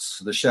line cooks,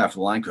 the chef,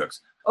 the line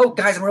cooks, "Oh,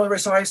 guys, I'm really, really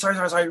sorry,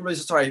 really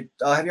sorry.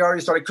 Have you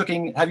already started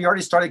cooking? Have you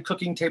already started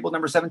cooking table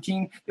number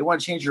 17? They want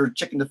to change your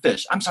chicken to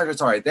fish. I'm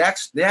sorry. They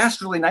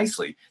asked really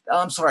nicely.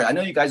 I'm sorry. I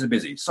know you guys are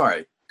busy.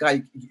 Sorry.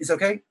 Guy, it's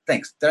okay?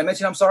 Thanks. Did I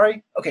mention I'm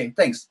sorry? Okay,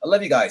 thanks. I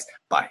love you guys.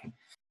 Bye."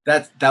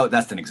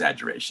 That's an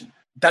exaggeration.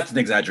 That's an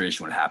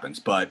exaggeration when it happens,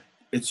 but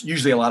it's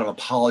usually a lot of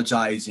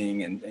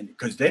apologizing and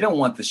because they don't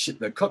want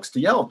the cooks to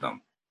yell at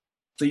them.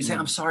 So you say,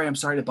 I'm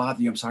sorry to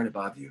bother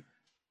you.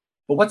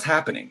 But what's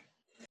happening?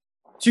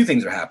 Two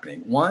things are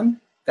happening. One,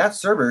 that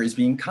server is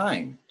being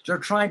kind. They're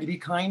trying to be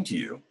kind to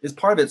you. It's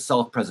part of its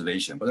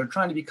self-preservation, but they're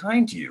trying to be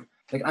kind to you.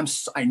 Like,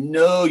 I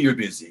know you're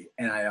busy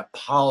and I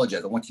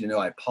apologize. I want you to know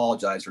I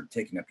apologize for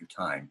taking up your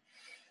time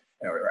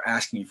or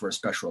asking you for a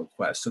special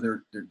request. So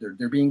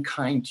they're being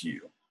kind to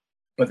you.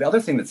 But the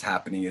other thing that's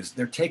happening is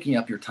they're taking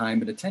up your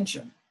time and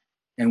attention.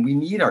 And we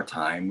need our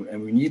time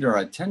and we need our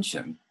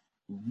attention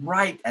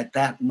right at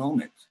that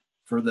moment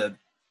for the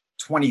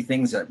 20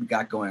 things that we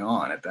got going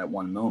on at that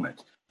one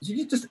moment. So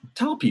you just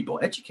tell people,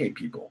 educate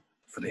people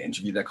for the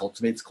interview that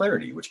cultivates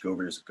clarity, which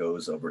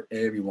goes over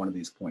every one of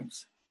these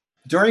points.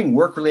 During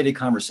work-related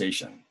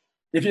conversation,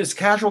 if it's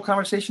casual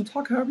conversation,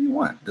 talk however you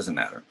want. It doesn't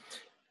matter.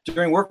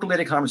 During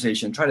work-related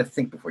conversation, try to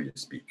think before you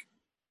speak.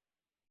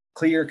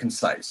 Clear,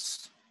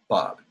 concise.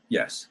 Bob,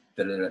 yes.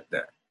 Got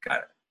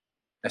it.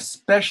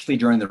 Especially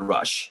during the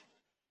rush.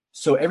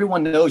 So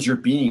everyone knows you're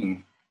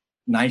being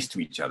nice to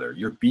each other.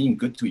 You're being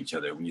good to each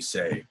other when you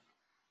say,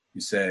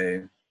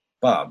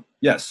 Bob,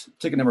 yes,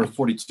 ticket number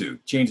 42,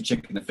 change the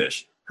chicken to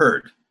fish.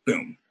 Heard,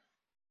 boom.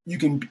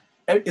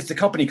 It's the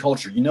company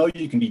culture. You know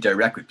you can be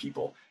direct with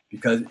people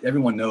because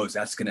everyone knows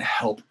that's going to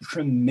help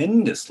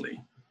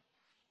tremendously.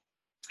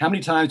 How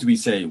many times do we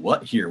say,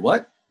 what here,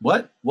 what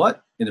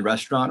in the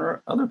restaurant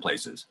or other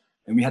places?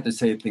 And we have to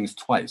say things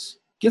twice.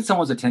 Get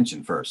someone's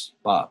attention first.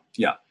 Bob,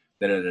 yeah,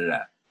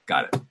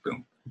 got it,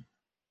 boom.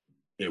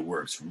 It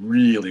works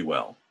really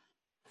well.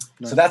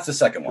 Nice. So that's the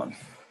second one.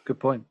 Good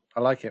point.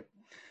 I like it,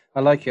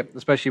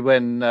 especially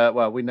when,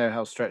 we know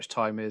how stretched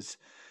time is,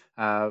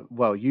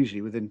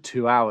 usually within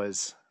 2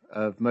 hours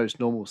of most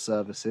normal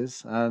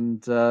services.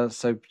 And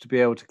so to be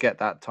able to get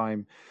that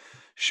time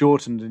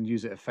shortened and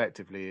use it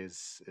effectively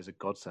is a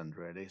godsend,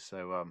 really.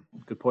 So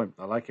good point.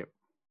 I like it.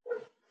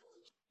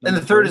 And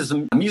the third is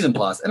mise en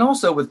place, and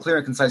also with clear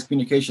and concise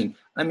communication.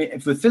 I mean,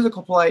 if with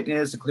physical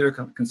politeness, a clear,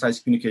 concise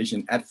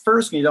communication, at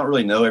first when you don't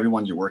really know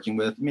everyone you're working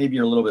with, maybe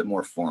you're a little bit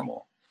more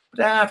formal.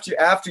 But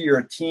after you're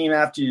a team,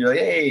 after you're like,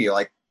 hey,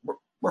 like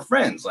we're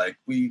friends, like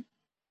we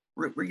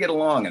get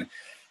along, and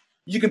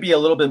you can be a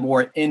little bit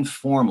more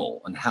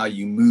informal on how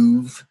you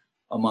move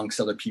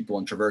amongst other people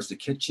and traverse the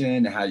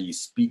kitchen, how you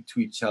speak to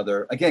each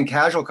other. Again,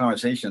 casual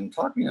conversation,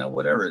 talk,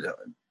 whatever,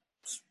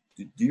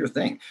 do your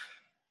thing,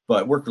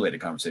 but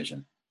work-related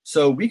conversation.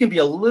 So we can be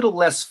a little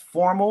less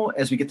formal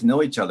as we get to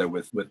know each other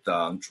with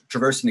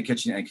traversing the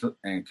kitchen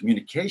and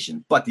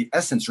communication, but the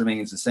essence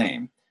remains the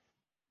same.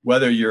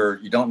 Whether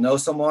you don't know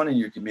someone and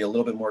you can be a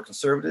little bit more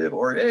conservative,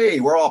 or hey,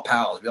 we're all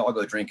pals, we all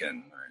go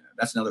drinking.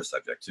 That's another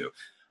subject too.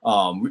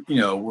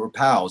 We're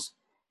pals.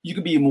 You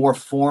can be more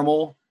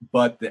formal,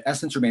 but the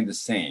essence remains the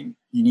same.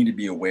 You need to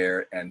be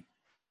aware, and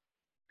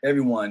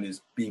everyone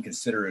is being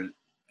considerate,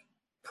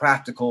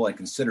 practical, and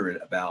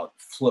considerate about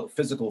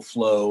physical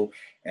flow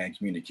and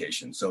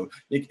communication. So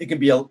it can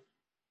be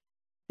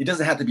it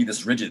doesn't have to be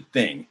this rigid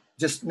thing.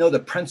 Just know the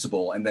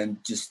principle and then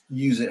just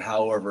use it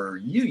however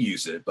you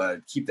use it,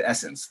 but keep the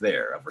essence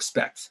there of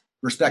respect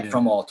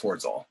from all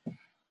towards all.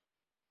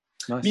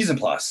 Nice. Mise en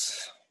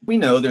place. We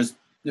know there's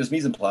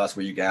mise en place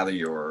where you gather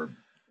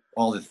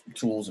all the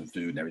tools and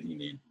food and everything you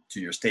need to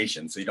your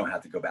station, so you don't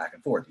have to go back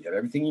and forth. You have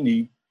everything you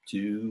need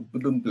to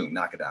boom, boom, boom,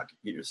 knock it out,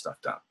 get your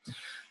stuff done.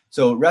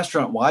 So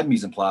restaurant-wide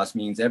mise en place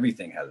means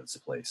everything has its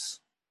place.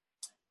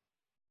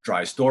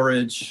 Dry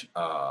storage,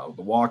 the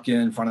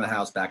walk-in, front of the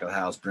house, back of the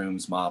house,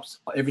 brooms, mops,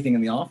 everything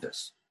in the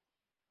office.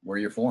 Where are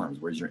your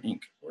forms? Where's your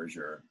ink? Where's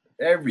your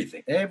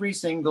everything? Every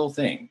single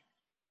thing.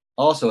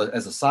 Also,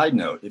 as a side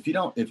note, if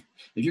you're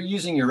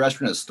using your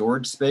restaurant as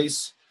storage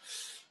space,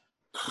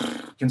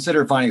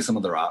 consider finding some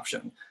other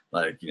option.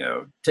 Like,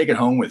 take it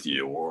home with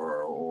you,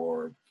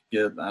 or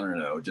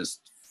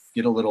just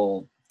get a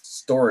little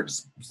storage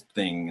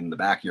thing in the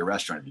back of your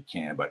restaurant if you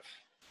can. But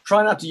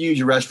try not to use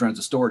your restaurant as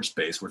a storage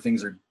space where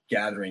things are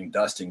gathering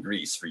dust and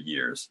grease for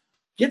years.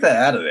 Get that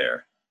out of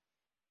there.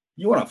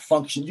 You want to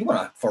function. You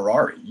want a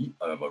Ferrari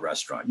of a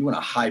restaurant. You want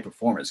a high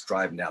performance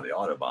driving down the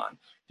Autobahn.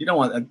 You don't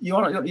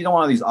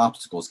want these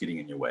obstacles getting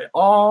in your way.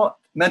 All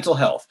mental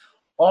health,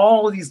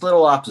 all of these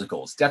little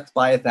obstacles, death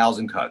by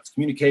 1,000 cuts,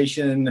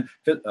 communication,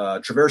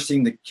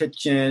 traversing the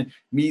kitchen,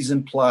 mise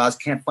en place,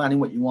 can't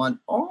finding what you want.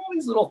 All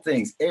these little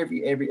things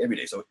every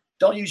day. So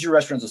don't use your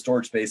restaurant as a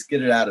storage space.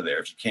 Get it out of there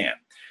if you can.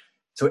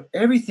 So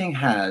everything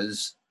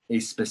has a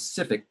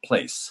specific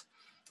place.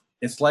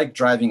 It's like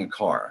driving a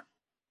car.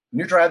 When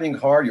you're driving a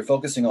car, you're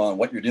focusing on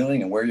what you're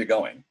doing and where you're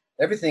going.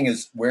 Everything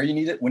is where you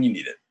need it, when you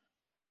need it.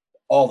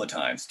 All the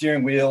time.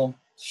 Steering wheel,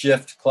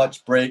 shift,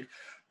 clutch, brake,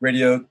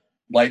 radio,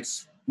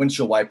 lights,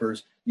 windshield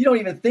wipers. You don't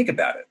even think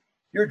about it.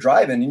 You're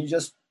driving and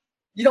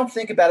you don't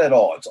think about it at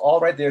all. It's all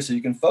right there so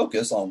you can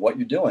focus on what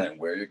you're doing and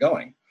where you're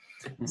going.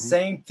 Mm-hmm.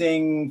 Same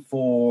thing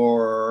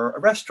for a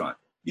restaurant.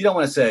 You don't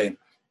want to say,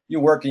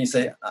 you work and you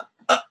say,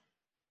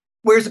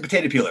 where's the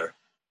potato peeler?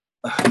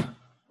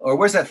 Or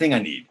where's that thing I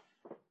need?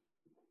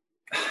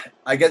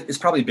 I guess it's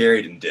probably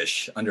buried in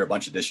dish under a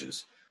bunch of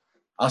dishes.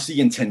 I'll see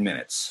you in 10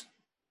 minutes.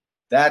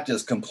 That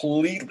just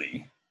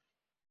completely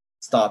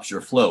stops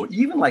your flow.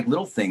 Even like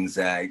little things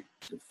that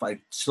if I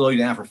slow you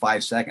down for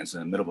 5 seconds in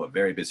the middle of a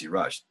very busy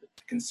rush, it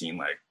can seem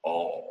like,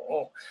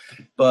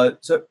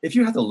 But so if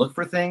you have to look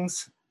for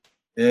things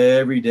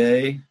every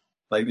day,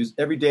 like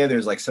every day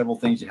there's like several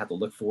things you have to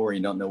look for and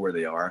you don't know where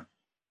they are.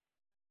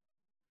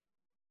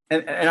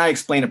 And I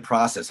explain a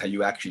process how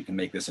you actually can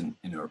make this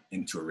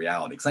into a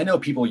reality. Because I know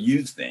people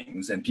use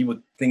things and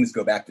things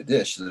go back to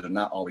dish so they're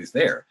not always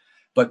there.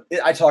 But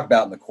I talk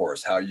about in the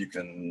course how you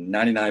can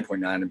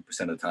 99.9%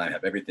 of the time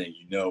have everything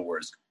you know where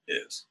it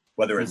is,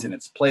 whether it's in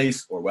its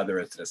place or whether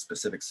it's in a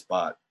specific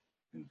spot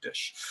in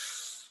dish.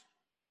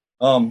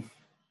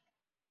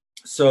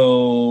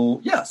 So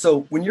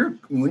when you're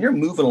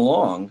moving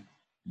along,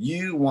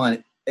 you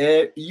want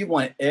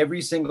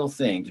every single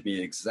thing to be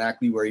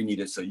exactly where you need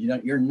it. So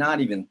you're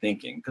not even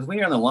thinking, because when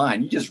you're on the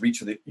line, you just reach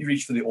for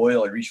the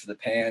oil, you reach for the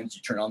pans,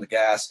 you turn on the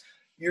gas.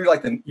 You're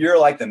like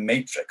the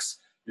Matrix.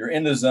 You're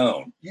in the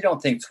zone. You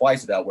don't think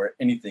twice about where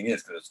anything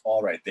is because it's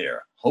all right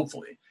there,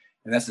 hopefully.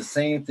 And that's the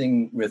same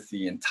thing with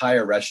the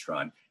entire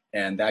restaurant.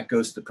 And that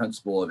goes to the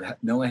principle of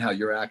knowing how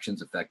your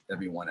actions affect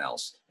everyone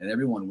else. And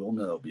everyone will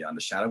know beyond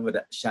the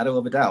shadow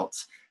of a doubt,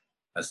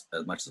 as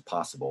much as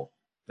possible,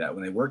 that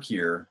when they work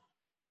here,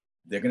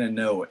 they're going to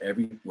know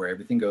where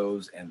everything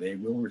goes, and they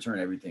will return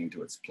everything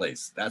to its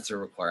place. That's a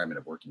requirement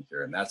of working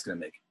here, and that's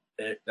going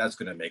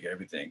to make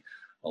everything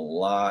a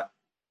lot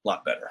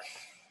better.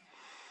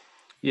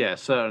 Yeah,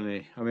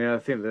 certainly. I mean, I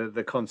think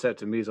the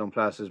concept of mise en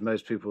place, as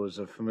most people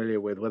are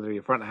familiar with, whether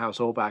you're front of house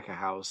or back of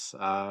house,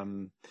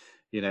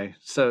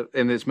 so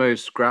in its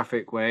most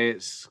graphic way,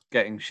 it's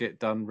getting shit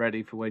done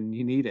ready for when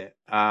you need it.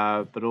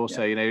 But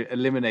also,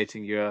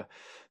 eliminating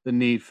the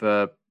need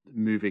for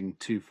moving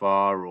too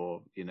far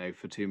or,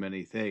 for too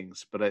many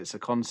things. But it's a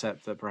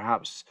concept that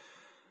perhaps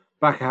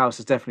back of house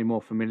is definitely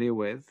more familiar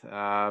with.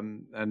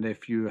 And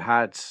if you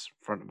had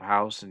front of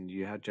house and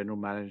you had general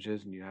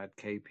managers and you had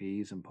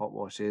KPs and pot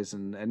washers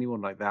and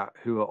anyone like that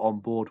who are on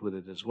board with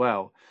it as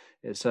well,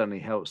 it certainly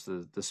helps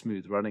the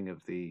smooth running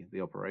of the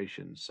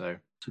operation. So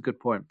it's a good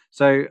point.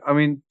 So, I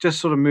mean, just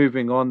sort of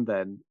moving on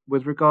then,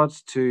 with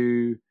regards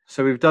to,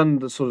 so we've done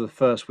the sort of the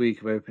first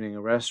week of opening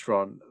a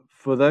restaurant.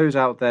 For those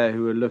out there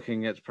who are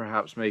looking at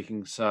perhaps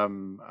making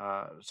some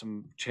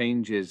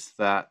changes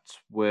that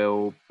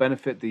will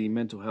benefit the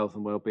mental health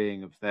and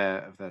well-being of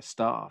their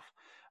staff,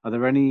 are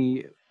there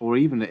any, or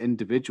even the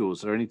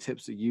individuals, are there any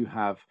tips that you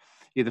have,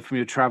 either from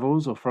your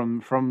travels or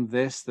from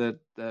this, that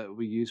will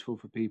be useful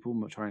for people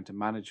trying to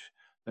manage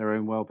their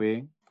own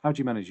well-being? How do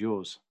you manage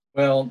yours?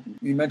 Well,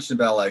 you mentioned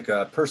about like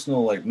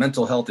personal, like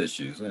mental health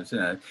issues,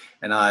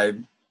 and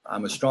I'm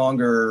a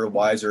stronger,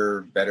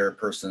 wiser, better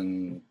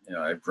person.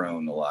 I've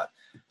grown a lot,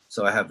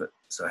 so I have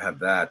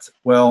that.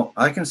 Well,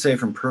 I can say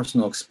from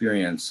personal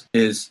experience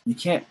is you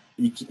can't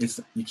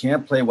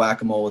play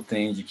whack-a-mole with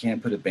things. You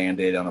can't put a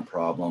band-aid on a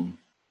problem.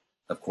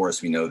 Of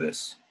course, we know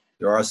this.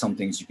 There are some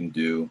things you can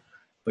do,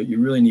 but you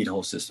really need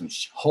whole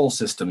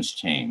systems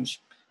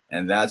change.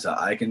 And that's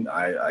I can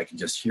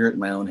just hear it in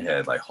my own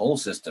head, like whole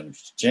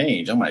systems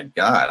change. Oh my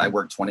God, I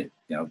work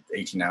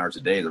 18 hours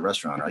a day at the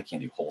restaurant. I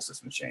can't do whole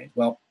systems change.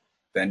 Well,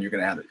 then you're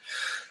gonna have it.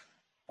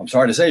 I'm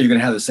sorry to say you're gonna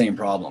have the same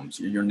problems.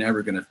 You're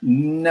never gonna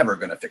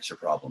fix your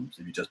problems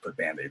if you just put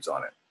band-aids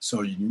on it.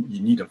 So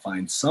you need to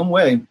find some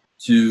way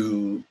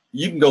to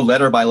you can go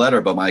letter by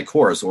letter by my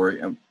course, or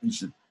you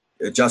should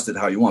adjust it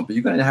how you want, but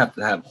you're going to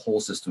have whole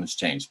systems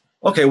change.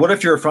 Okay, what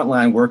if you're a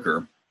frontline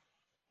worker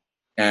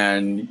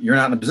and you're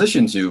not in a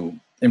position to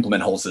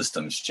implement whole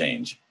systems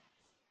change?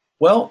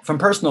 Well, from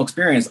personal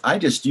experience, I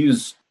just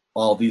use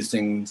all these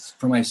things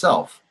for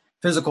myself.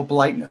 Physical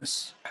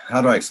politeness.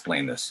 How do I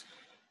explain this?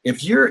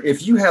 If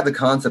you have the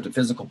concept of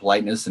physical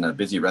politeness in a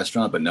busy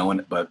restaurant, but no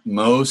one, but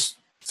most,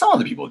 some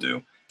other people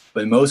do,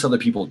 but most other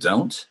people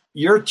don't,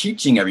 you're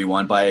teaching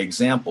everyone by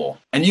example.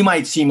 And you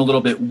might seem a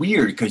little bit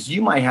weird because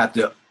you might have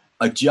to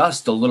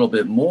adjust a little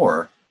bit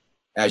more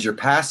as you're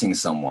passing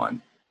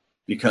someone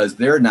because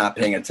they're not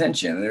paying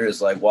attention. They're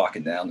just like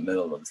walking down the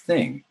middle of the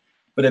thing.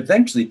 But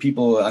eventually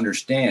people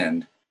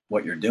understand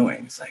what you're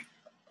doing. It's like,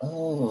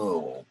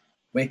 oh,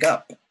 wake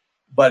up.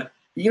 But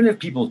even if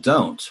people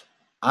don't,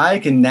 I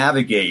can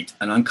navigate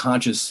an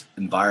unconscious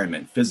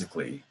environment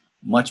physically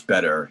much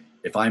better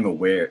if I'm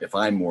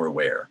more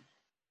aware.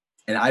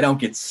 And I don't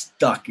get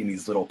stuck in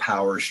these little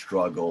power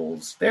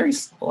struggles. A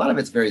lot of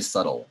it's very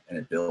subtle and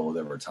it builds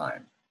over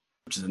time,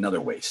 which is another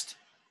waste.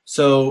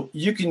 So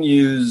you can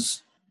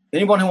use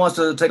anyone who wants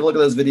to take a look at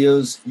those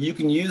videos, you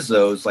can use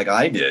those like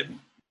I did.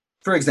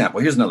 For example,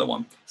 here's another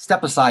one.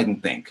 Step aside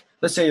and think.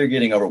 Let's say you're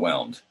getting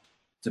overwhelmed.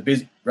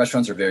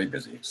 Restaurants are very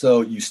busy.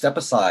 So you step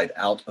aside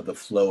out of the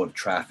flow of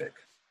traffic.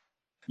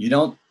 You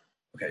don't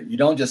you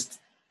don't just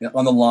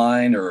on the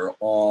line or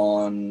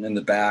on in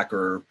the back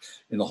or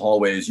in the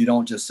hallways, you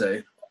don't just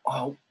say,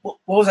 "Oh, what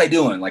was I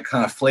doing?" Like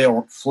kind of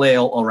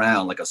flail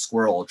around like a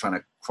squirrel trying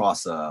to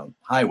cross a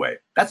highway.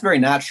 That's very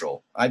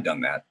natural. I've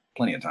done that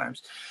plenty of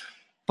times.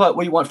 But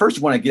what you want first,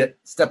 you want to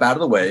step out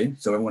of the way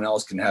so everyone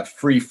else can have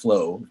free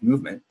flow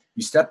movement.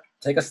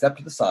 Take a step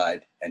to the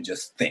side and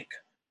just think.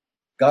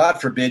 God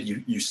forbid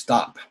you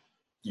stop.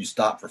 You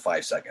stop for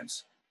 5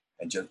 seconds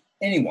and just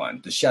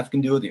anyone, the chef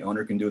can do it, the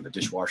owner can do it, the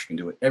dishwasher can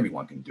do it,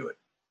 everyone can do it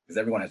because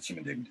everyone has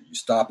human dignity. You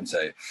stop and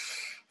say,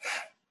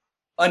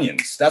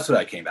 onions, that's what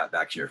I came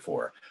back here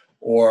for.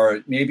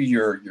 Or maybe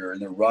you're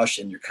in a rush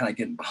and you're kind of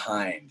getting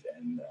behind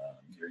and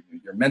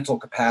your mental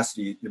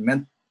capacity,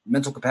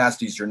 mental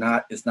capacities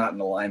is not in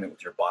alignment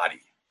with your body.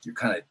 You're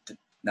kind of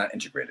not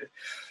integrated.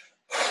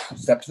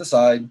 Step to the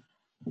side,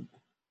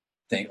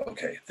 think,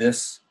 okay,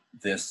 this,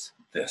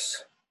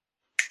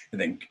 and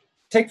then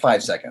take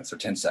 5 seconds or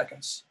 10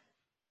 seconds.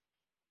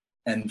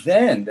 And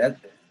then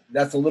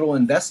that's a little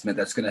investment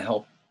that's going to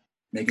help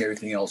make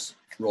everything else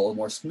roll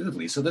more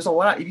smoothly. So there's a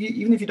lot,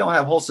 even if you don't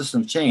have whole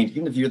systems change,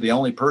 even if you're the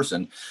only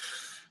person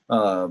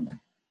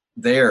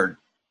there,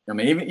 I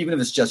mean, even if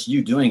it's just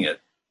you doing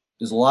it,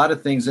 there's a lot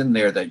of things in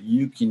there that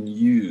you can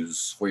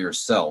use for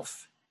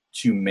yourself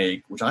to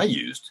make, which I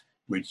used,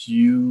 which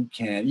you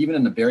can, even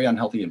in a very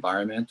unhealthy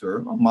environment or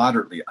a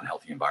moderately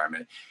unhealthy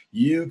environment,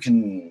 you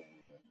can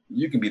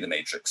be the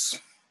matrix.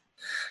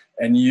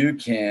 And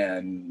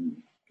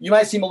you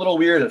might seem a little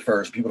weird at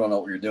first. People don't know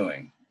what you're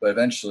doing, but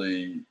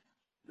eventually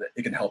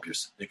it can help you.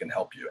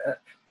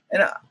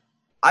 And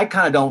I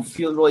kind of don't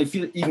feel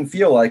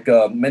like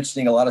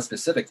mentioning a lot of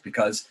specifics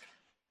because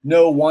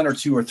no one or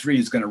two or three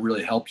is going to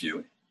really help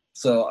you.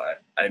 So,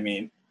 I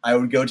mean, I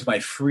would point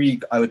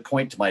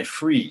to my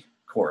free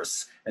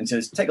course and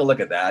just take a look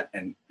at that.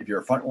 And if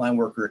you're a frontline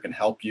worker, it can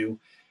help you.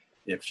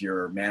 If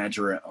you're a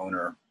manager and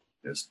owner,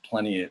 there's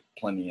plenty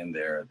in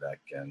there that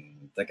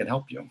can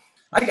help you.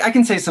 I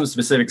can say some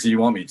specifics if you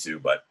want me to,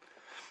 but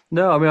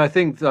No, I mean, I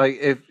think like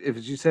if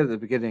as you said at the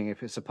beginning,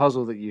 if it's a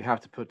puzzle that you have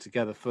to put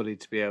together fully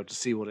to be able to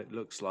see what it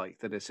looks like,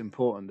 then it's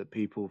important that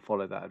people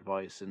follow that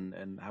advice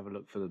and have a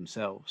look for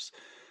themselves.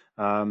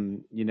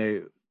 You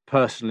know,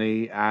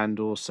 personally,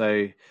 and also,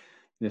 you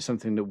know,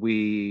 something that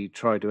we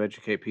try to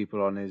educate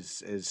people on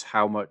is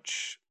how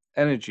much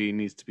energy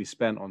needs to be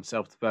spent on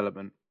self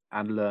development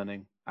and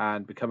learning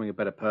and becoming a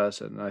better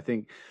person. And I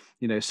think,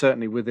 you know,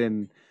 certainly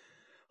within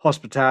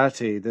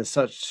hospitality, there's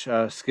such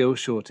a skill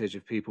shortage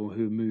of people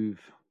who move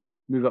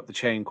up the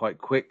chain quite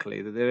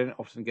quickly that they don't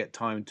often get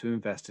time to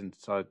invest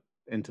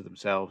into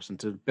themselves and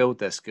to build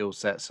their skill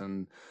sets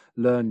and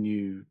learn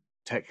new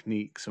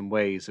techniques and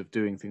ways of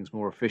doing things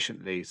more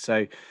efficiently. So,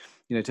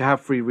 you know, to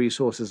have free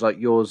resources like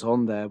yours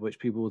on there, which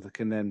people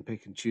can then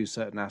pick and choose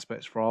certain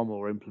aspects from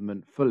or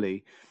implement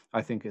fully,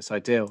 I think it's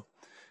ideal.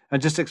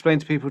 And just explain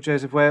to people,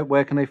 Joseph,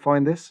 where can they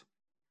find this?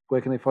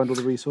 Where can they find all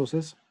the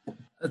resources?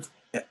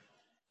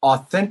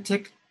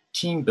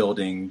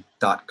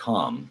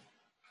 AuthenticTeamBuilding.com.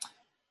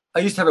 I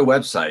used to have a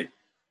website,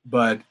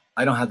 but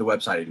I don't have the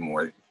website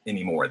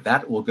anymore.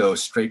 That will go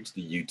straight to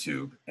the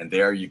YouTube, and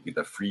there you get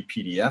the free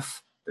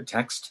PDF, the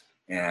text,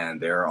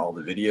 and there are all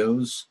the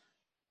videos.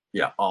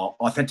 Yeah,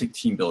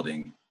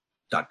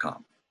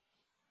 AuthenticTeamBuilding.com.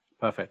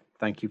 Perfect.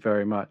 Thank you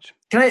very much.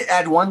 Can I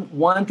add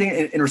one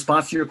thing in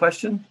response to your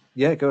question?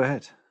 Yeah, go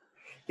ahead.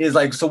 Is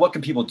like, so what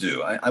can people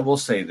do? I will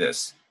say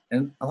this,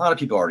 and a lot of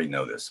people already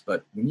know this,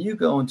 but when you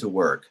go into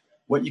work,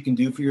 what you can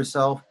do for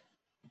yourself,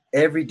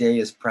 every day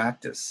is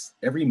practice.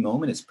 Every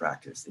moment is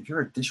practice. If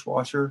you're a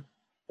dishwasher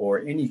or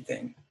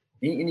anything,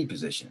 any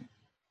position,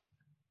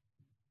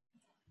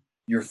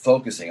 you're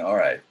focusing, all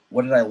right,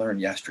 what did I learn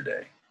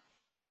yesterday?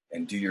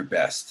 And do your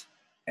best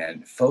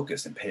and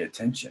focus and pay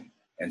attention.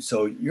 And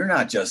so you're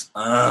not just,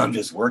 I'm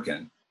just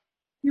working.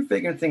 You're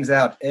figuring things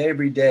out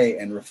every day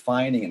and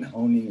refining and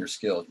honing your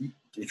skills.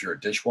 If you're a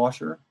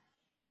dishwasher,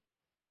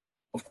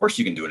 of course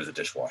you can do it as a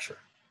dishwasher.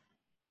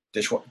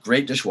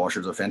 Great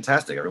dishwashers are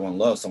fantastic. Everyone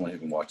loves someone who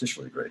can wash dishes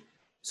really great.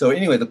 So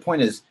anyway, the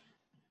point is,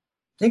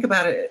 think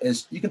about it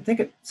as you can think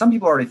it. Some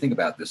people already think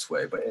about it this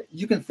way, but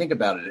you can think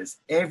about it as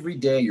every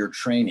day you're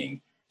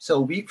training. So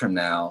a week from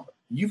now,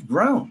 you've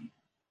grown.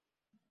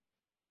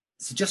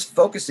 So just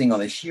focusing on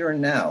the here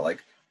and now,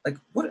 like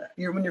what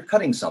when you're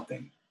cutting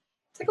something,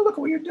 take a look at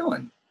what you're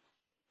doing.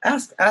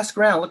 Ask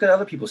around, look at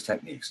other people's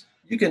techniques.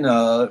 You can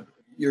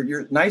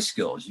your knife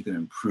skills, you can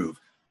improve.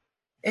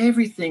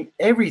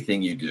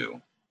 Everything you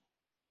do,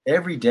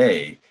 every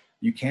day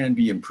you can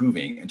be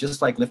improving. And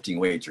just like lifting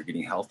weights or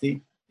getting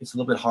healthy, it's a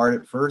little bit hard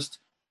at first,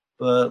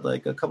 but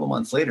like a couple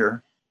months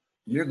later,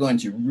 you're going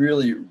to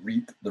really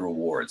reap the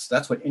rewards.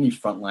 That's what any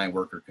frontline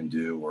worker can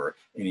do, or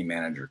any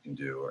manager can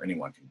do, or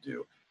anyone can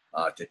do,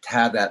 to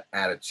have that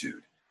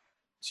attitude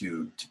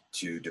to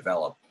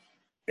develop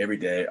every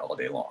day, all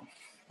day long.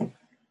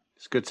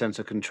 It's a good sense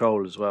of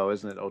control as well,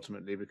 isn't it,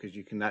 ultimately, because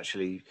you can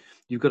actually,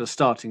 you've got a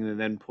starting and an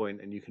end point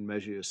and you can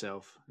measure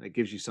yourself. It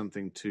gives you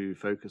something to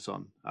focus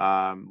on,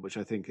 which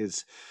I think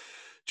is,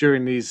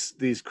 during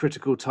these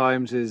critical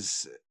times,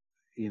 is,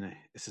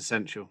 it's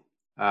essential.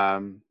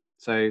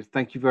 So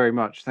thank you very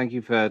much. Thank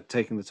you for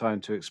taking the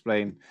time to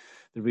explain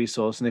the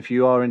resource. And if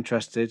you are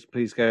interested,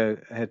 please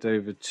head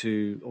over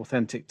to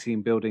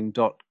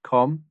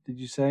AuthenticTeamBuilding.com, did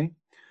you say?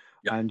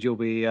 Yep. And you'll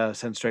be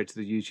sent straight to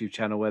the YouTube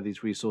channel where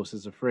these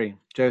resources are free.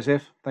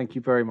 Joseph, thank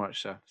you very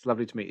much, sir. It's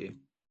lovely to meet you.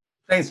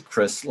 Thanks,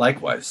 Chris.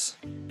 Likewise.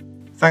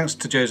 Thanks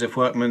to Joseph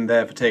Workman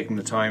there for taking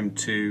the time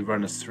to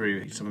run us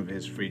through some of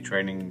his free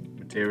training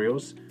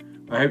materials.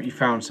 I hope you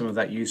found some of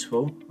that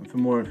useful. And for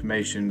more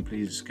information,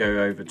 please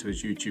go over to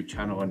his YouTube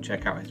channel and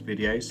check out his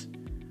videos.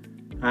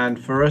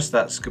 And for us,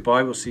 that's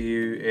goodbye. We'll see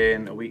you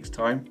in a week's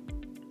time.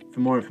 For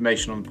more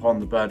information on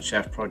the Burnt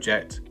Chef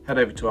project, head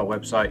over to our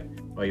website,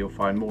 where you'll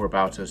find more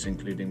about us,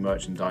 including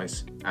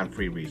merchandise and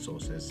free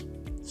resources.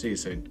 See you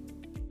soon.